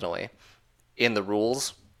diagonally in the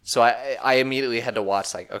rules. So I immediately had to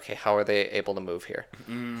watch, okay, how are they able to move here?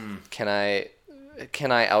 Can I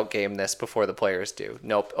outgame this before the players do?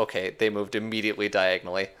 Nope. Okay, they moved immediately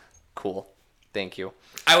diagonally. Cool. Thank you.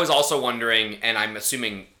 I was also wondering, and I'm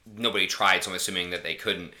assuming nobody tried, so I'm assuming that they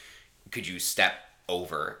couldn't. Could you step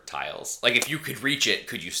over tiles? If you could reach it,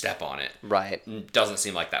 could you step on it? Right. Doesn't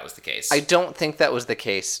seem like that was the case. I don't think that was the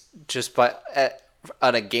case. Just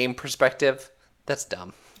on a game perspective, that's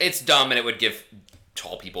dumb. It's dumb, and it would give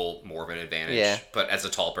tall people more of an advantage. Yeah. But as a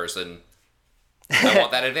tall person, I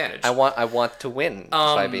want that advantage. I want to win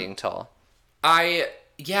by being tall.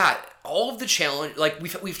 All of the challenge,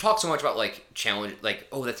 we've talked so much about challenge,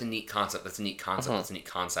 that's a neat concept, that's a neat concept, that's a neat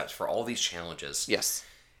concept for all these challenges. Yes.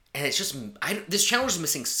 And it's just, this challenge is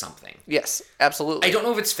missing something. Yes, absolutely. I don't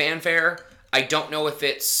know if it's fanfare. I don't know if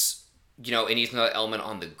it's, it needs another element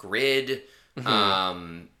on the grid.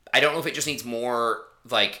 I don't know if it just needs more,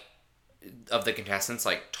 of the contestants,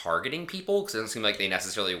 targeting people, because it doesn't seem like they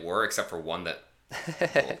necessarily were, except for one that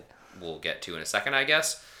we'll get to in a second, I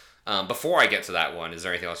guess. Before I get to that one, is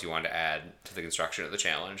there anything else you wanted to add to the construction of the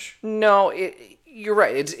challenge? No, you're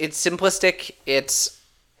right. It's simplistic. It's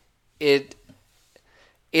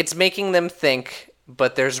making them think,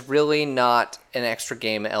 but there's really not an extra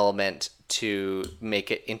game element to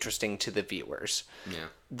make it interesting to the viewers. Yeah.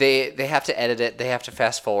 They have to edit it. They have to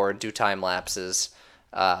fast forward, do time lapses.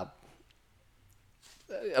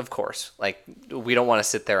 Of course, we don't want to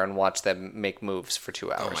sit there and watch them make moves for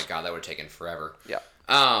 2 hours. Oh my god, that would have taken forever. Yeah.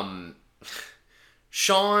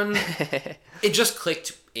 Sean, it just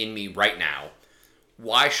clicked in me right now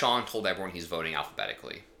why Sean told everyone he's voting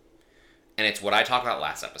alphabetically. And it's what I talked about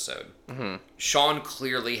last episode. Mm-hmm. Sean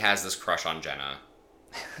clearly has this crush on Jenna.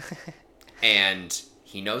 And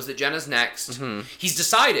he knows that Jenna's next. Mm-hmm. He's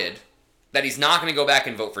decided that he's not going to go back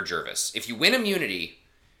and vote for Jervis. If you win immunity,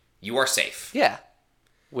 you are safe. Yeah.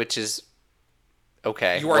 Which is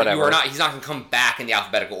okay. You are not. He's not going to come back in the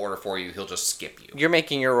alphabetical order for you. He'll just skip you. You're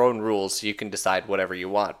making your own rules, so you can decide whatever you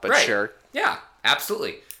want. But right. Sure. Yeah,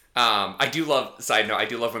 absolutely. I do love. Side note: I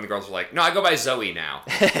do love when the girls are like, "No, I go by Zoe now."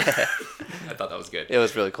 I thought that was good. It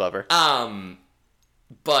was really clever.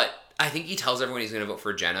 But I think he tells everyone he's going to vote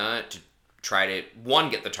for Jenna to try to, one,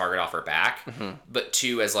 get the target off her back, but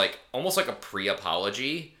two, as almost like a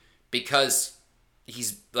pre-apology, because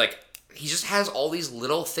he's he just has all these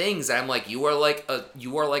little things that I'm like, you are like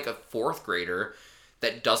a fourth grader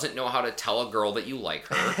that doesn't know how to tell a girl that you like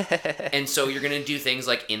her. And so you're going to do things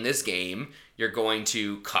like in this game, you're going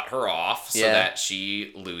to cut her off so that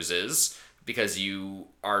she loses because you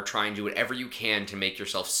are trying to do whatever you can to make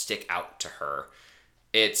yourself stick out to her.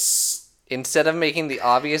 It's... Instead of making the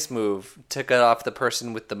obvious move to cut off the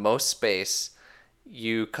person with the most space,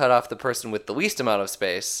 you cut off the person with the least amount of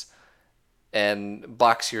space and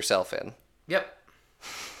box yourself in. Yep.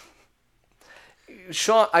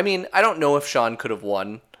 Sean, I don't know if Sean could have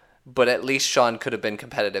won, but at least Sean could have been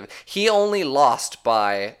competitive. He only lost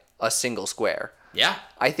by a single square. Yeah.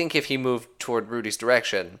 I think if he moved toward Rudy's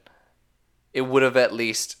direction, it would have at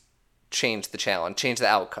least changed the challenge, changed the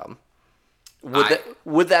outcome.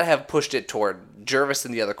 Would that have pushed it toward Jervis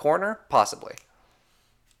in the other corner? Possibly.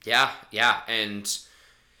 Yeah, and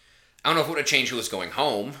I don't know if it would have changed who was going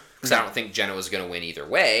home, because I don't think Jenna was going to win either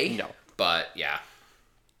way. No. But, yeah.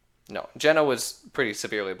 No. Jenna was pretty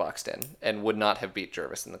severely boxed in and would not have beat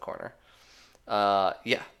Jervis in the corner.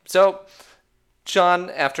 Yeah. So, Sean,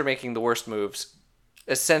 after making the worst moves,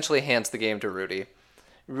 essentially hands the game to Rudy.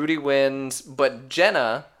 Rudy wins, but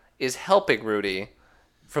Jenna is helping Rudy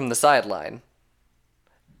from the sideline,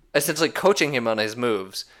 essentially coaching him on his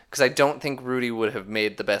moves, because I don't think Rudy would have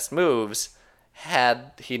made the best moves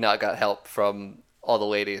had he not got help from all the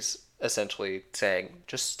ladies essentially saying,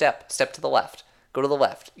 just step to the left, go to the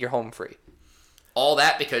left, you're home free. All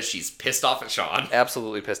that because she's pissed off at Sean.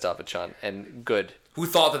 Absolutely pissed off at Sean, and good. Who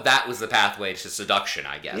thought that was the pathway to seduction,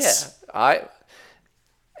 I guess. Yeah,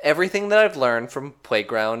 everything that I've learned from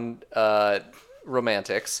playground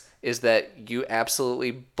romantics is that you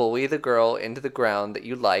absolutely bully the girl into the ground that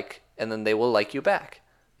you like, and then they will like you back.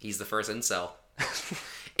 He's the first incel.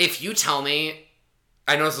 If you tell me,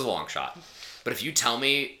 I know this is a long shot, but if you tell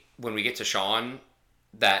me when we get to Sean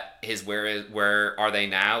that his where are they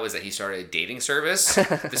now is that he started a dating service,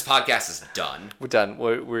 this podcast is done. We're done.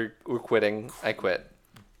 We're quitting. I quit.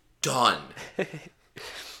 Done.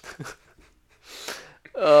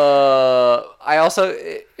 I also,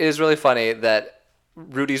 it is really funny that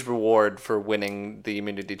Rudy's reward for winning the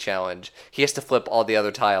immunity challenge, he has to flip all the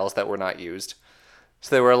other tiles that were not used.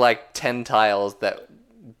 So there were like 10 tiles that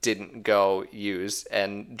didn't go used,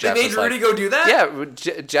 and Jeff they made Rudy go do that?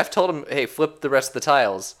 Yeah, Jeff told him, hey, flip the rest of the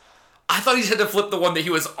tiles. I thought he had to flip the one that he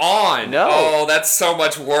was on. No. Oh, that's so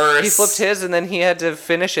much worse. He flipped his, and then he had to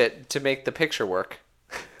finish it to make the picture work.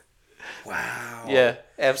 Wow. Yeah,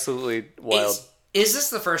 absolutely wild. Is this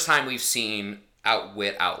the first time we've seen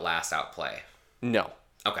outwit, outlast, outplay? No.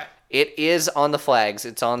 Okay. It is on the flags.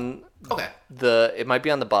 It's on it might be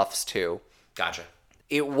on the buffs too. Gotcha.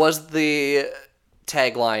 It was the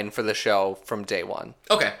tagline for the show from day one.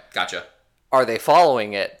 Okay, gotcha. Are they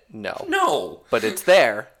following it? No. No. But it's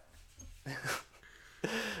there. They're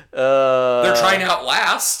trying to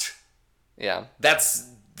outlast. Yeah. That's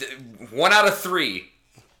 1 out of 3.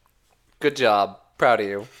 Good job. Proud of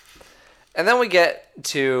you. And then we get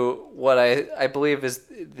to what I believe is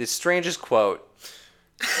the strangest quote,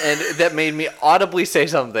 and that made me audibly say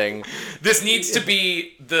something. This needs to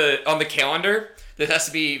be on the calendar. This has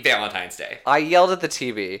to be Valentine's Day. I yelled at the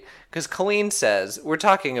TV because Colleen says, we're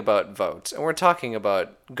talking about votes, and we're talking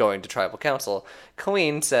about going to tribal council.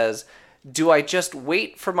 Colleen says, do I just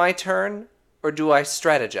wait for my turn, or do I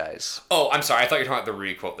strategize? Oh, I'm sorry. I thought you were talking about the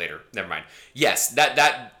Rudy quote later. Never mind. Yes,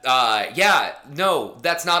 yeah, no,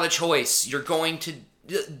 that's not a choice. You're going to...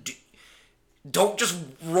 Don't just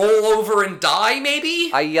roll over and die,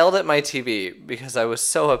 maybe? I yelled at my TV because I was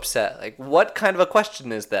so upset. Like, what kind of a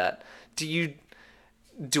question is that?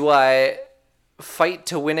 Do I fight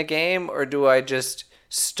to win a game, or do I just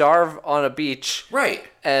starve on a beach? Right.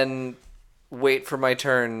 And wait for my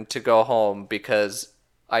turn to go home because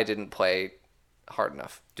I didn't play hard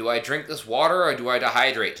enough. Do I drink this water, or do I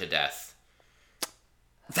dehydrate to death?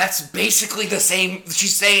 That's basically the same.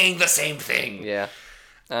 She's saying the same thing. Yeah.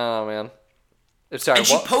 Oh man. Sorry. And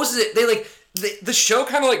she poses it. The show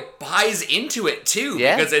kind of like buys into it too.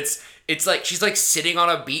 Yeah. Because it's like she's like sitting on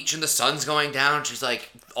a beach and the sun's going down. She's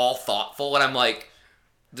like all thoughtful, and I'm like,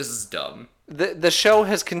 this is dumb. The show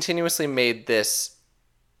has continuously made this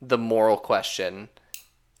the moral question: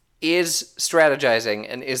 is strategizing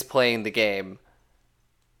and is playing the game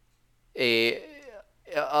a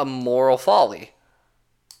moral folly?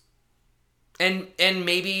 And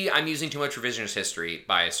maybe I'm using too much revisionist history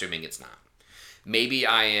by assuming it's not. Maybe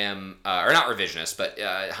I am, or not revisionist, but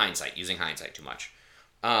using hindsight too much.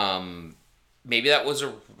 Maybe that was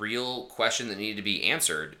a real question that needed to be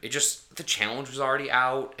answered. The challenge was already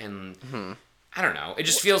out, and I don't know. It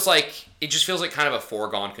just feels like kind of a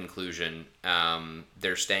foregone conclusion.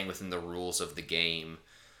 They're staying within the rules of the game.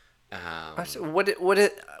 What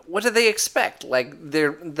do they expect? Like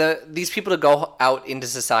these people to go out into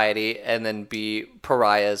society and then be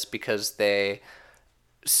pariahs because they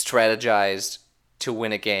strategized to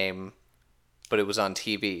win a game, but it was on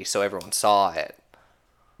TV, so everyone saw it.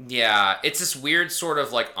 Yeah, it's this weird sort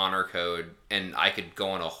of like honor code, and I could go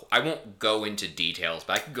on I won't go into details,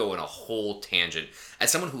 but I could go on a whole tangent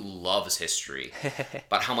as someone who loves history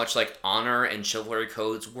about how much like honor and chivalry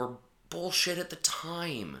codes were bullshit at the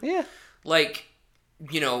time. Yeah. Like,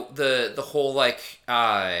 the whole like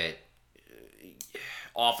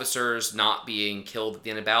officers not being killed at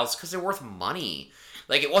the end of battles because they're worth money.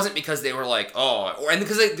 Like, it wasn't because they were like, and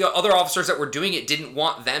because the other officers that were doing it didn't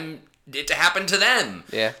want it to happen to them.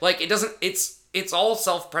 Yeah. Like, it doesn't, it's it's all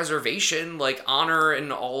self-preservation, like honor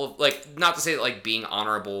and all of, like, not to say that like being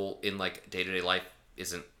honorable in like day-to-day life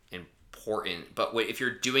isn't important, but if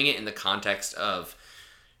you're doing it in the context of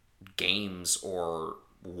games or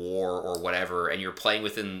war or whatever, and you're playing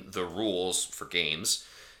within the rules for games,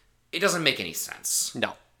 it doesn't make any sense.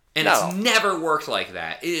 No. And Not it's at all. never worked like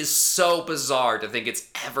that. It is so bizarre to think it's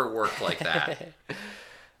ever worked like that.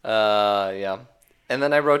 Yeah. And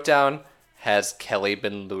then I wrote down, has Kelly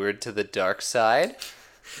been lured to the dark side?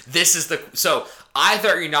 This is so I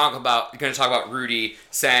thought you were going to talk about Rudy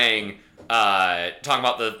saying, talking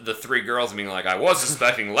about the three girls and being like, I was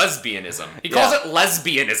suspecting lesbianism. He calls it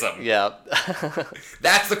lesbianism. Yeah.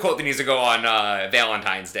 That's the quote that needs to go on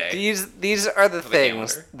Valentine's Day. These are the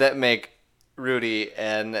things calendar. that make Rudy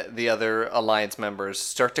and the other Alliance members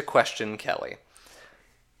start to question Kelly.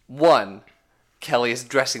 1, Kelly is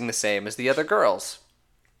dressing the same as the other girls.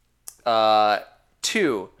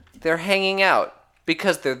 2, they're hanging out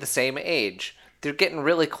because they're the same age. They're getting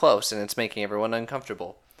really close and it's making everyone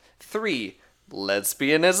uncomfortable. 3,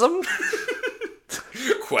 lesbianism?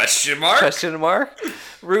 Question mark? Question mark?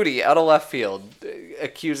 Rudy, out of left field,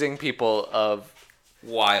 accusing people of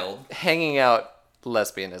Wild. hanging out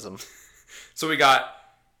lesbianism. So we got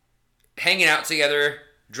hanging out together,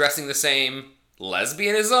 dressing the same,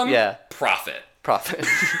 lesbianism, Yeah. profit.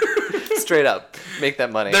 Straight up. Make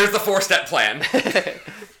that money. There's the 4-step plan.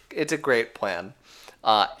 It's a great plan.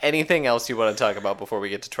 Anything else you want to talk about before we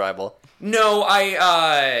get to Tribal? No,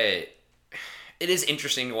 it is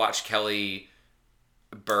interesting to watch Kelly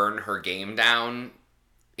burn her game down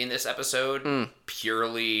in this episode.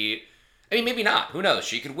 Purely, I mean, maybe not. Who knows?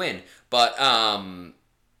 She could win. But,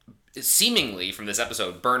 seemingly from this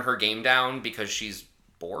episode, burn her game down because she's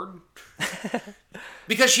bored.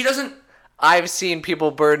 Because she doesn't... I've seen people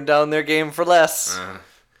burn down their game for less.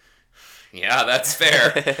 Yeah, that's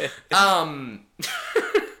fair.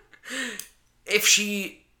 If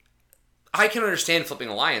she... I can understand flipping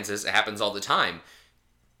alliances. It happens all the time.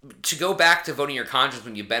 To go back to voting your conscience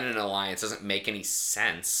when you've been in an alliance doesn't make any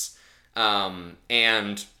sense.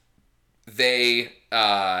 And they...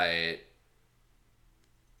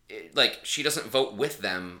 she doesn't vote with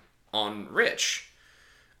them on Rich.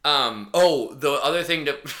 The other thing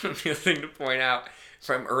to point out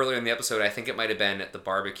from earlier in the episode, I think it might have been at the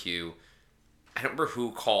barbecue. I don't remember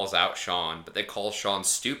who calls out Sean, but they call Sean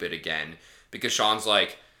stupid again because Sean's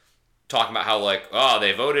like talking about how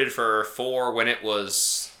they voted for 4 when it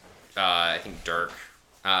was I think Dirk,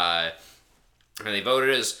 and they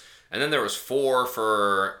voted and then there was 4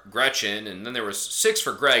 for Gretchen, and then there was 6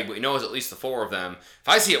 for Greg, but we know it's at least the 4 of them. If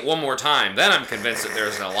I see it one more time, then I'm convinced that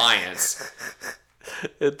there's an alliance.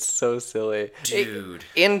 It's so silly. Dude.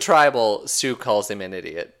 In Tribal, Sue calls him an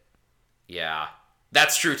idiot. Yeah.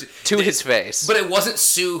 That's true. To his face. But it wasn't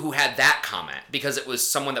Sue who had that comment, because it was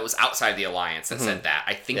someone that was outside the alliance that said that.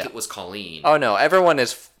 I think it was Colleen. Oh, no. Everyone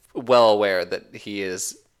is well aware that he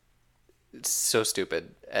is so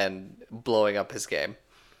stupid and blowing up his game.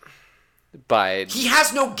 He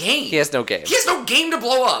has no game. He has no game. He has no game to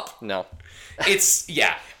blow up. No. It's,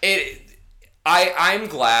 yeah. I'm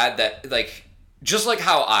glad that, just like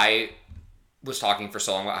how I was talking for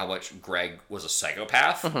so long about how much Greg was a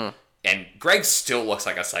psychopath, and Greg still looks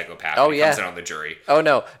like a psychopath when he comes in on the jury. Oh,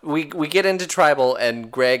 no. We get into Tribal, and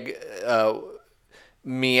Greg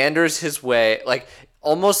meanders his way,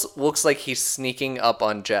 almost looks like he's sneaking up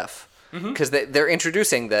on Jeff. Because they're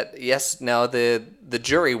introducing that, yes, now the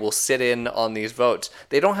jury will sit in on these votes.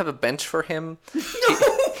 They don't have a bench for him. No!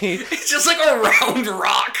 It's just like a round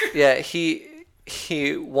rock. Yeah,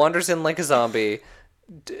 he wanders in like a zombie,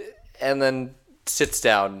 and then sits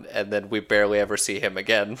down, and then we barely ever see him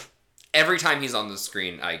again. Every time he's on the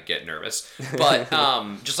screen, I get nervous. But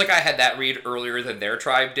just like I had that read earlier that their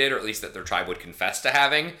tribe did, or at least that their tribe would confess to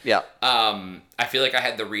having. Yeah. I feel like I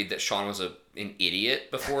had the read that Sean was an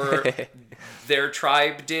idiot before their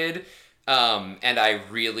tribe did. And I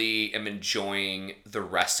really am enjoying the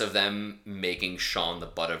rest of them making Sean the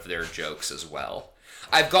butt of their jokes as well.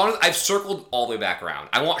 I've circled all the way back around.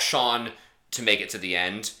 I want Sean to make it to the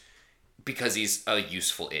end because he's a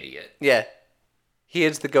useful idiot. Yeah. He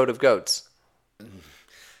is the goat of goats.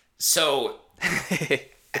 So,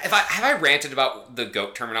 have I ranted about the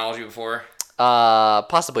goat terminology before?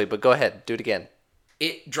 Possibly, but go ahead. Do it again.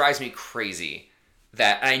 It drives me crazy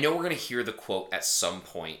that, and I know we're going to hear the quote at some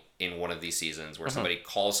point in one of these seasons where somebody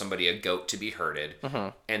calls somebody a goat to be herded,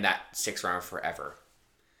 and that sticks around forever.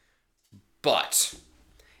 But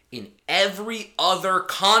in every other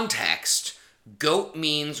context, goat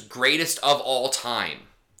means greatest of all time.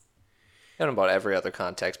 I don't know about every other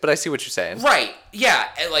context, but I see what you're saying. Right. Yeah.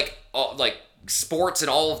 sports and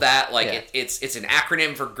all of that. Like Yeah. it's an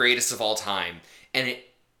acronym for greatest of all time, and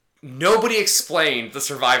nobody explained the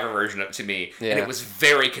Survivor version of it to me, and Yeah. it was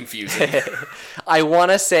very confusing. I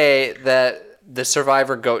want to say that the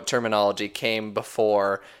Survivor GOAT terminology came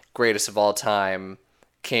before greatest of all time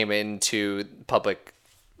came into the public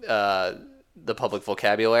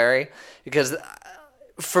vocabulary, because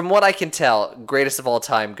from what I can tell, greatest of all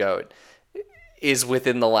time GOAT is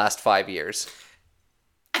within the last 5 years.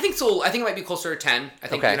 I think so. I think it might be closer to 10. I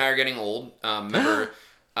think Okay. you and I are getting old. Remember,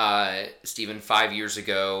 Steven, 5 years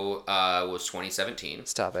ago was 2017.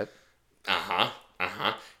 Stop it.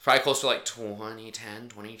 Probably close to like 2010,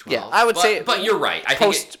 2012. Yeah, I would say. But you're right. I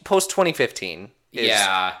think post 2015 is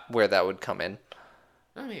Yeah. where that would come in.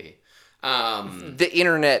 maybe. The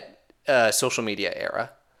internet, social media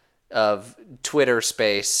era of Twitter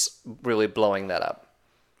space really blowing that up.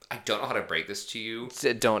 I don't know how to break this to you.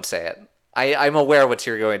 Don't say it. I'm aware what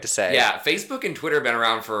you're going to say. Yeah, Facebook and Twitter have been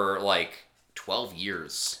around for like 12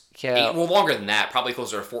 years. Yeah. Well, longer than that. Probably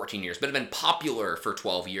closer to 14 years. But have been popular for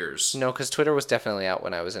 12 years. No, because Twitter was definitely out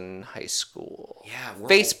when I was in high school. Yeah.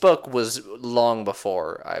 Facebook was long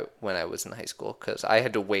before when I was in high school, because I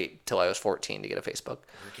had to wait till I was 14 to get a Facebook.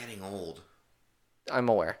 We're getting old. I'm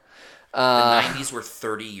aware. The 90s were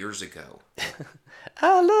 30 years ago.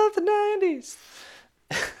 I love the 90s.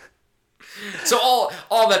 So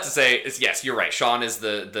all that to say is, yes, you're right. Sean is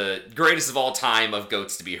the greatest of all time of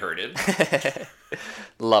goats to be herded.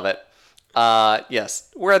 Love it. Yes,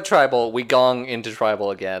 we're at Tribal. We gong into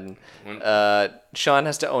Tribal again. Sean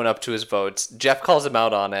has to own up to his votes. Jeff calls him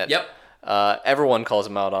out on it. Yep. Everyone calls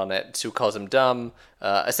him out on it. Sue calls him dumb.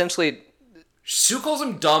 Essentially, Sue calls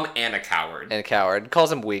him dumb and a coward. and a coward.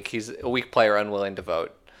 Calls him weak. He's a weak player, unwilling to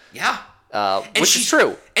vote. Yeah. Which is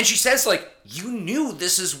true. And she says, like, you knew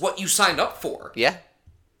this is what you signed up for. Yeah.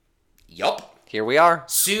 Yup. Here we are.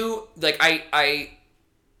 Sue, like,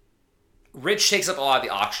 Rich takes up a lot of the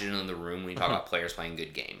oxygen in the room when you talk about players playing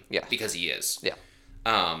good game. Yeah. Because he is. Yeah.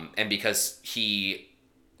 And because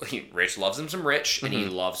Rich loves him some Rich, and he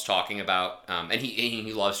loves talking about, and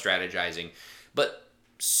he loves strategizing. But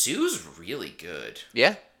Sue's really good.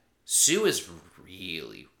 Yeah. Sue is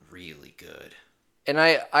really, really good. And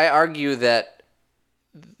I argue that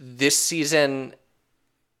this season,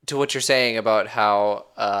 to what you're saying about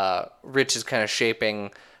how Rich is kind of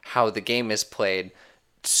shaping how the game is played,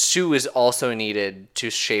 Sue is also needed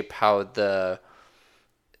to shape how the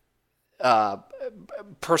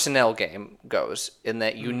personnel game goes, in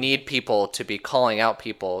that you need people to be calling out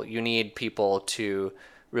people. You need people to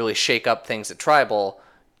really shake up things at Tribal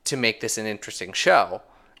to make this an interesting show.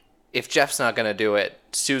 If Jeff's not going to do it,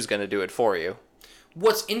 Sue's going to do it for you.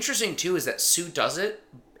 What's interesting, too, is that Sue does it,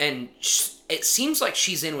 and it seems like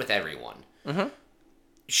she's in with everyone. Mm-hmm.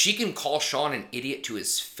 She can call Sean an idiot to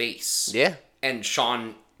his face. Yeah. And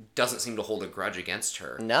Sean doesn't seem to hold a grudge against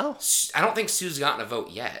her. No. I don't think Sue's gotten a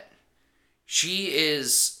vote yet. She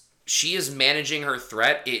is managing her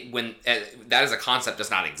threat when that as a concept does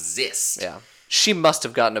not exist. Yeah. She must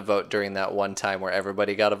have gotten a vote during that one time where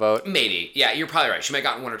everybody got a vote. Maybe. Yeah, you're probably right. She might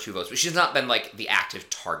have gotten 1 or 2 votes, but she's not been, like, the active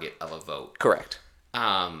target of a vote. Correct.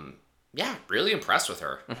 Yeah, really impressed with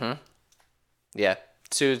her. Mm-hmm. Yeah,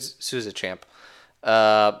 Sue's a champ.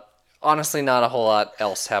 Honestly, not a whole lot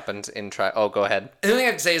else happens in Oh, go ahead. The only thing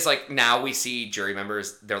I have to say is, like, now we see jury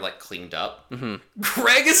members, they're, like, cleaned up. Mm-hmm.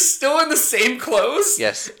 Greg is still in the same clothes.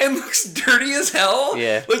 Yes. And looks dirty as hell.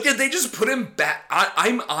 Yeah. Like, did they just put him back?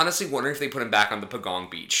 I'm honestly wondering if they put him back on the Pagong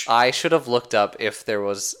Beach. I should have looked up if there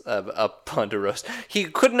was a Ponderosa. He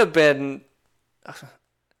couldn't have been...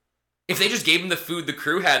 If they just gave him the food the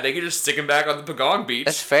crew had, they could just stick him back on the Pagong Beach.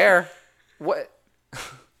 That's fair. What...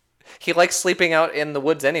 He likes sleeping out in the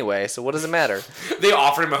woods anyway, so what does it matter? They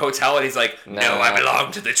offered him a hotel, and he's like, no, I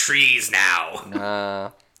belong to the trees now.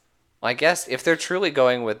 Nah. I guess if they're truly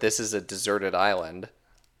going with this is a deserted island,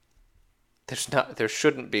 there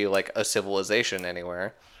shouldn't be, like, a civilization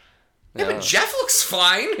anywhere. Yeah, but Jeff looks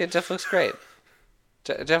fine. Yeah, Jeff looks great.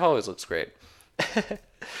 Jeff always looks great.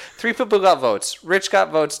 3 people got votes. Rich got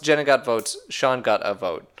votes, Jenna got votes, Sean got a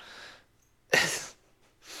vote.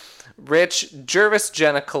 Rich, Jervis,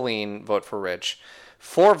 Jenna, Colleen vote for Rich.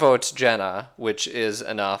 4 votes, Jenna, which is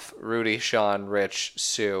enough. Rudy, Sean, Rich,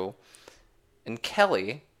 Sue. And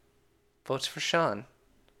Kelly votes for Sean.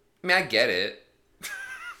 I mean, I get it.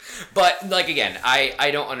 But, like, again, I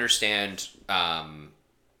don't understand... I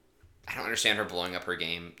don't understand her blowing up her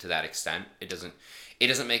game to that extent. It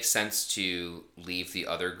doesn't make sense to leave the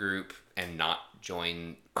other group and not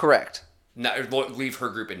join... Correct. Leave her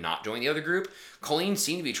group and not join the other group. Colleen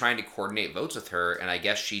seemed to be trying to coordinate votes with her, and I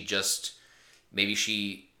guess maybe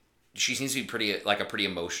she she seems to be a pretty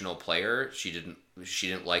emotional player. She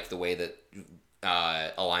didn't like the way that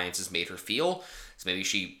alliances made her feel. So maybe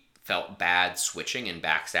she felt bad switching and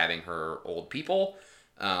backstabbing her old people.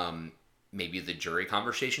 Maybe the jury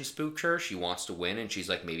conversation spooked her. She wants to win, and she's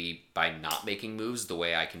like, maybe by not making moves, the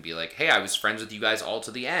way I can be like, hey, I was friends with you guys all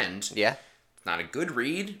to the end. Yeah. It's not a good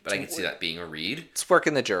read, but I can see that being a read. It's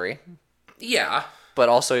working the jury. Yeah. But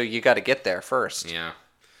also, you got to get there first. Yeah.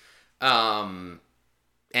 And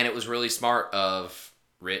it was really smart of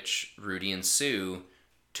Rich, Rudy, and Sue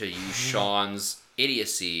to use Sean's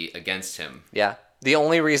idiocy against him. Yeah. The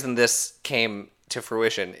only reason this came to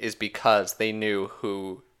fruition is because they knew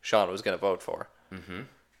who Sean was going to vote for. Mm-hmm.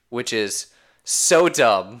 Which is so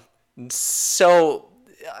dumb. So...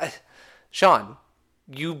 Sean,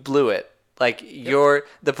 you blew it. Like, yep.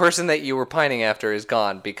 The person that you were pining after is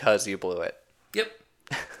gone because you blew it. Yep.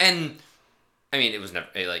 And, I mean, it was never...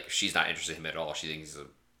 Like, she's not interested in him at all. She thinks he's a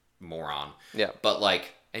moron. Yeah. But,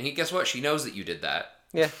 like... And guess what? She knows that you did that.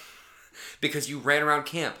 Yeah. Because you ran around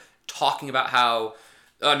camp talking about how...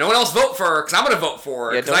 no one else vote for her because I'm going to vote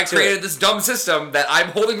for her because I created this dumb system that I'm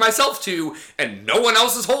holding myself to and no one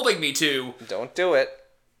else is holding me to. Don't do it.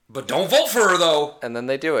 But don't vote for her, though. And then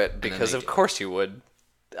they do it because of course you would.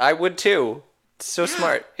 I would, too. It's so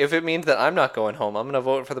smart. If it means that I'm not going home, I'm going to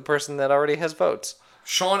vote for the person that already has votes.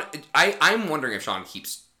 Sean, I'm wondering if Sean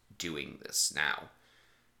keeps doing this now.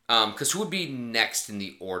 Because who would be next in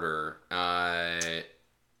the order?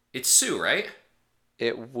 It's Sue, right?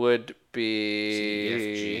 It would be... C, F,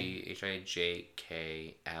 G, H, I, J,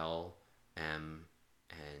 K, L, M,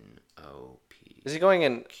 N, O, P. Is he going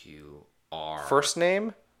in... Q, R. First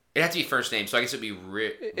name? It'd have to be first name, so I guess it'd be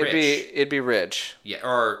Rich. It'd be Rich.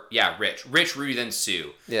 Yeah, Rich. Rich, Rudy, then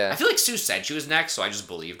Sue. Yeah. I feel like Sue said she was next, so I just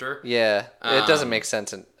believed her. Yeah, it doesn't make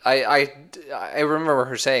sense. And I remember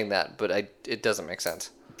her saying that, but it doesn't make sense.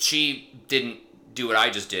 She didn't do what I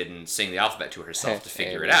just did and sing the alphabet to herself to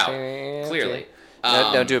figure it out, clearly.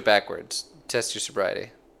 No, do it backwards. Test your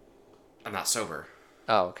sobriety. I'm not sober.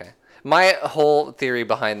 Oh, okay. My whole theory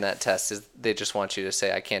behind that test is they just want you to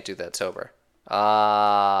say, I can't do that sober.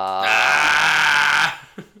 Yeah,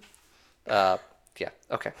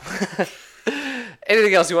 okay.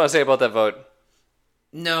 Anything else you want to say about that vote?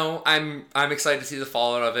 No, I'm excited to see the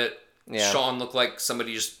fallout of it. Yeah. Sean looked like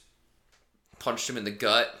somebody just punched him in the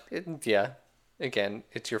gut. Yeah. Again,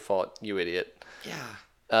 it's your fault, you idiot. Yeah.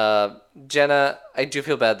 Jenna, I do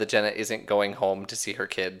feel bad that Jenna isn't going home to see her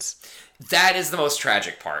kids. That is the most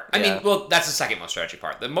tragic part. I mean, well, that's the second most tragic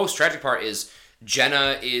part. The most tragic part is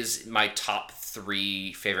Jenna is my top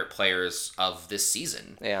 3 favorite players of this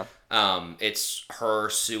season. Yeah. It's her,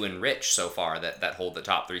 Sue, and Rich so far that hold the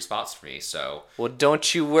top 3 spots for me. So. Well,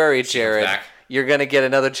 don't you worry, Jared. You're gonna get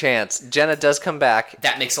another chance. Jenna does come back.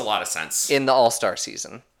 That makes a lot of sense. In the All-Star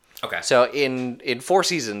season. Okay. So in 4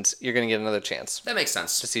 seasons, you're gonna get another chance. That makes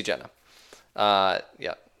sense. To see Jenna.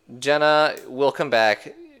 Yeah. Jenna will come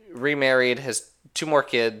back, remarried, has 2 more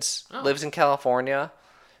kids, lives in California.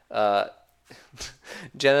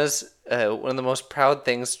 Jenna's one of the most proud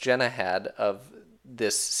things Jenna had of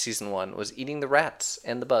this season 1 was eating the rats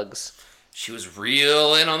and the bugs. She was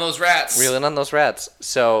real in on those rats.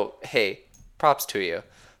 So, hey, props to you.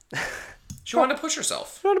 She wanted to push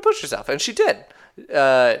herself. And she did. We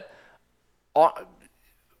got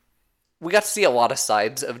to see a lot of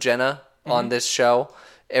sides of Jenna on this show.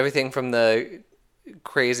 Everything from the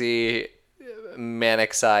crazy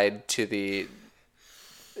manic side to the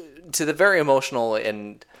very emotional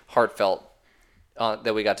and heartfelt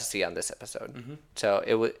that we got to see on this episode. Mm-hmm. So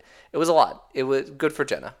it was a lot. It was good for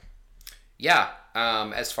Jenna. Yeah.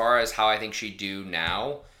 As far as how I think she'd do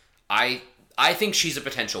now, I think she's a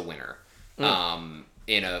potential winner.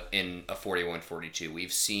 In a 41-42,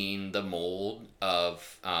 we've seen the mold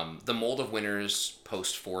of winners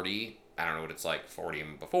post 40. I don't know what it's like 40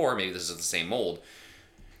 and before. Maybe this is the same mold.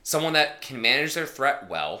 Someone that can manage their threat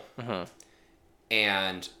well,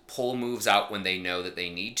 and pull moves out when they know that they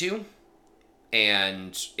need to,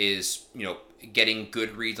 and is getting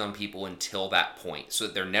good reads on people until that point, so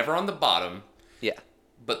that they're never on the bottom. Yeah.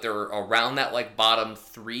 But they're around that like bottom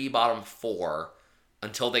 3, bottom 4.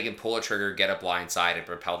 Until they can pull a trigger, get a blind side, and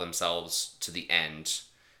propel themselves to the end,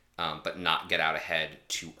 but not get out ahead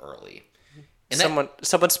too early. And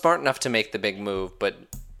someone smart enough to make the big move, but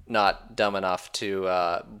not dumb enough to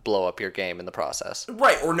blow up your game in the process.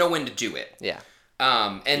 Right, or know when to do it. Yeah.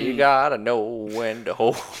 And you gotta know when to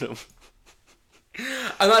hold them.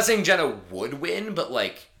 I'm not saying Jenna would win, but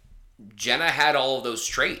like Jenna had all of those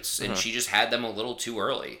traits, and she just had them a little too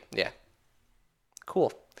early. Yeah.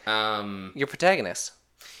 Cool. Your protagonist.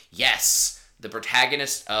 Yes. the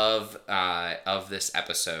protagonist of this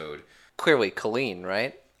episode. Clearly, Colleen,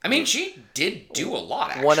 right? I mean, she did do a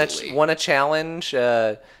lot, actually. Won a challenge,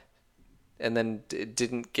 and then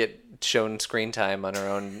didn't get shown screen time on her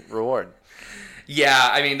own reward. Yeah,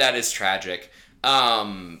 I mean, that is tragic.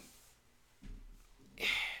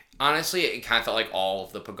 Honestly, it kind of felt like all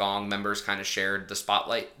of the Pagong members kind of shared the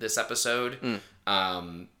spotlight this episode.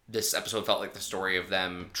 This episode felt like the story of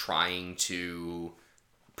them trying to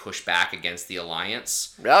push back against the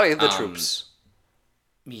Alliance. Rally the troops.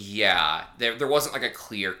 Yeah, there wasn't like a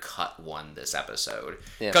clear-cut one this episode.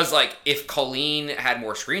 Yeah. Because, like, if Colleen had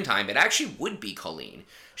more screen time, it actually would be Colleen.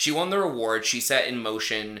 She won the reward. She set in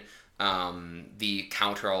motion the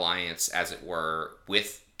counter-alliance, as it were,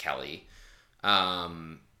 with Kelly.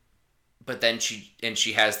 But then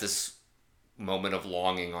she has this moment of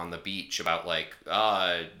longing on the beach about, like,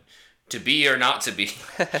 to be or not to be,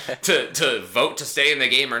 to vote to stay in the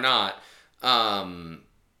game or not.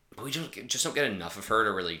 But we just don't get enough of her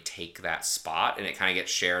to really take that spot, and it kind of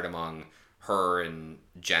gets shared among her and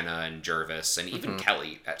Jenna and Jervis and even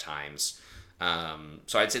Kelly at times.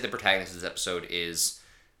 So I'd say the protagonist of this episode is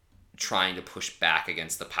trying to push back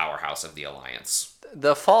against the powerhouse of the Alliance.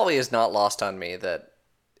 The folly is not lost on me that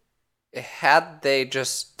had they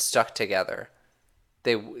just stuck together,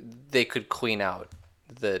 they could clean out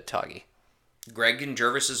the Toggy. Greg and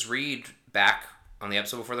Jervis's read back on the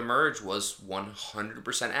episode before the merge was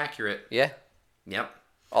 100% accurate. Yeah. Yep.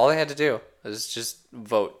 All they had to do was just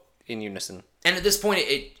vote in unison. And at this point,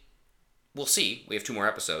 we'll see. We have 2 more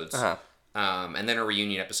episodes. Uh-huh. And then a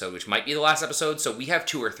reunion episode, which might be the last episode. So we have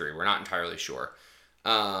 2 or 3. We're not entirely sure.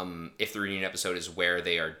 If the reunion episode is where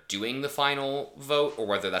they are doing the final vote, or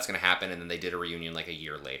whether that's going to happen and then they did a reunion like a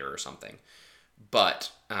year later or something.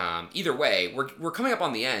 But either way, we're coming up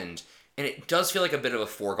on the end, and it does feel like a bit of a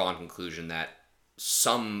foregone conclusion that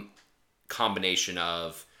some combination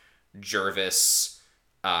of Jervis,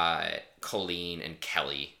 Colleen, and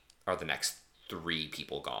Kelly are the next 3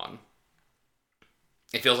 people gone.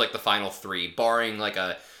 It feels like the final 3, barring like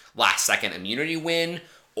a last-second immunity win,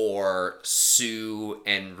 or Sue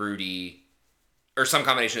and Rudy, or some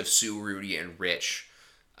combination of Sue, Rudy, and Rich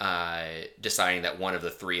deciding that one of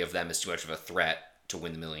the 3 of them is too much of a threat to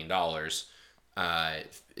win the $1 million.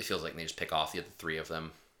 It feels like they just pick off the other 3 of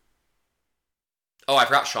them. Oh, I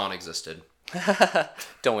forgot Sean existed.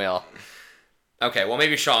 Don't we all? Okay, well,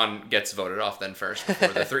 maybe Sean gets voted off then first before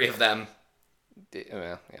the 3 of them.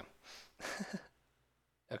 Well, yeah.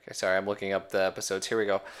 Okay, sorry, I'm looking up the episodes. Here we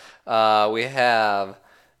go. We have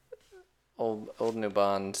old new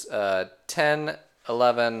bonds. 10,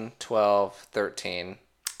 11, 12, 13.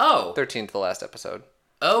 Oh. 13th the last episode.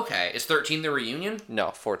 Okay. Is 13 the reunion? No,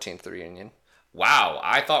 14th the reunion. Wow,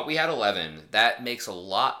 I thought we had 11. That makes a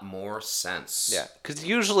lot more sense. Yeah, because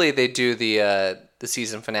usually they do the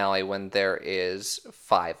season finale when there is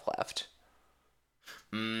 5 left.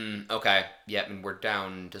 Okay. Yep, and we're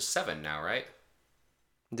down to 7 now, right?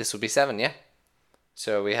 This would be 7, yeah.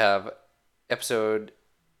 So we have episode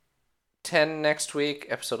 10 next week,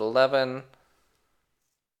 episode 11,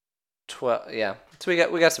 12, yeah. So we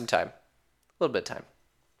got some time. A little bit of time.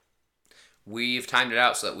 We've timed it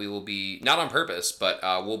out so that we will be, not on purpose, but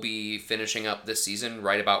we'll be finishing up this season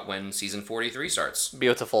right about when season 43 starts.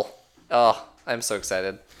 Beautiful. Oh, I'm so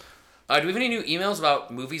excited. Do we have any new emails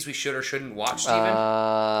about movies we should or shouldn't watch,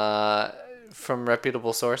 Steven? From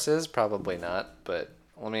reputable sources? Probably not, but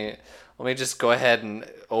let me just go ahead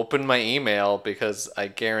and open my email because I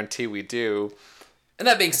guarantee we do. And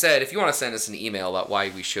that being said, if you want to send us an email about why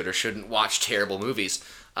we should or shouldn't watch terrible movies,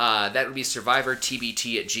 that would be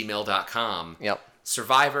survivortbt@gmail.com. Yep.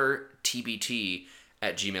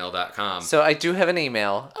 survivortbt@gmail.com. So I do have an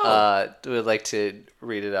email. Would like to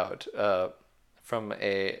read it out from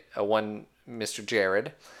a one Mr.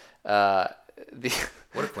 Jared. What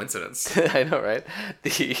a coincidence. I know, right?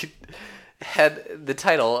 The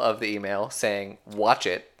title of the email saying "Watch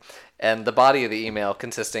it," and the body of the email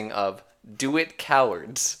consisting of "Do it,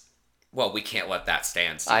 cowards." Well, we can't let that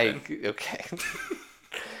stand, Steven. Okay.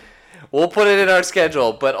 We'll put it in our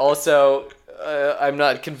schedule, but also I'm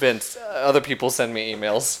not convinced. Other people send me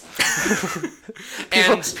emails.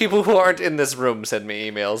 people who aren't in this room send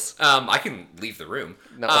me emails. I can leave the room.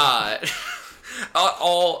 No.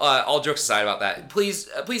 All jokes aside about that, please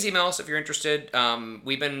email us if you're interested.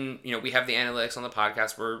 We've been, we have the analytics on the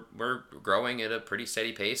podcast. We're growing at a pretty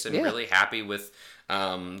steady pace and really happy with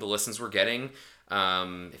the listens we're getting.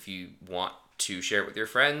 If you want to share it with your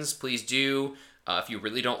friends, please do. If you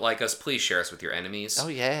really don't like us, please share us with your enemies. Oh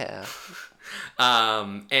yeah.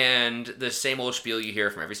 And the same old spiel you hear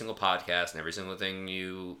from every single podcast and every single thing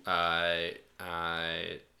you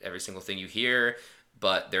every single thing you hear,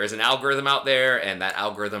 but there is an algorithm out there, and that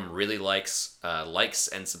algorithm really likes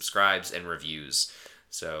and subscribes and reviews.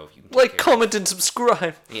 So you can like, comment, and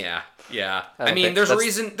subscribe. Yeah. I mean, there's a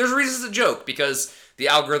reason. There's a reason it's a joke, because the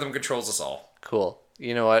algorithm controls us all. Cool.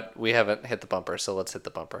 You know what? We haven't hit the bumper, so let's hit the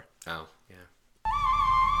bumper. Oh, yeah.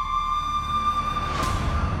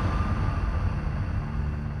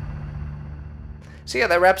 So yeah,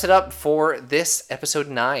 that wraps it up for this episode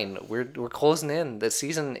 9. We're closing in. The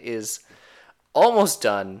season is almost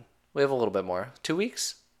done. We have a little bit more. 2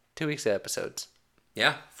 weeks? 2 weeks of episodes.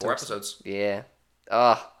 Yeah, 4 episodes. Yeah.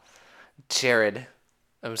 Jared,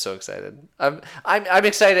 I'm so excited. I'm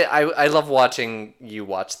excited. I love watching you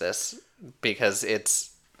watch this because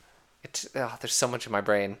it's there's so much in my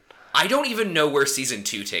brain. I don't even know where season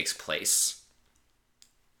 2 takes place.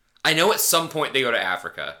 I know at some point they go to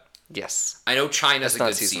Africa. Yes. I know China's a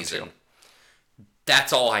good season. 2.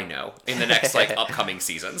 That's all I know in the next upcoming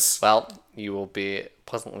seasons. Well, you will be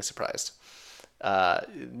pleasantly surprised.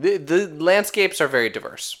 The landscapes are very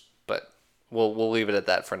diverse, but we'll leave it at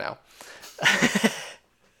that for now.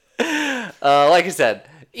 Like I said,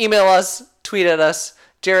 email us, tweet at us.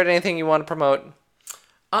 Jared, anything you want to promote?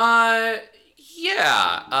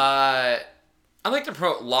 Yeah. I like to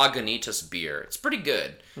promote Lagunitas beer. It's pretty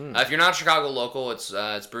good. If you're not a Chicago local, it's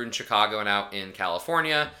brewed in Chicago and out in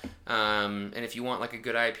California. And if you want like a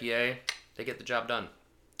good IPA, they get the job done.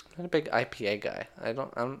 I'm not a big IPA guy.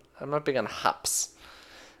 I'm not big on hops.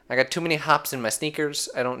 I got too many hops in my sneakers.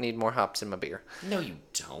 I don't need more hops in my beer. No, you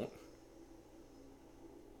don't.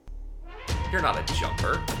 You're not a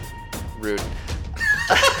jumper. Rude.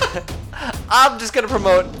 I'm just gonna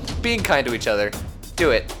promote being kind to each other.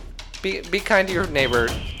 Do it. Be kind to your neighbor.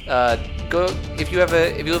 Go if you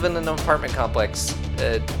live in an apartment complex.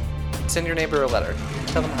 Send your neighbor a letter.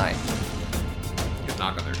 Tell them hi. Just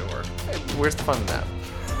knock on their door. Where's the fun in that?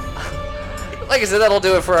 Like I said, that'll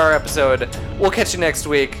do it for our episode. We'll catch you next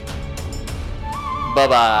week.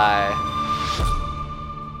 Bye-bye.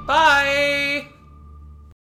 Bye.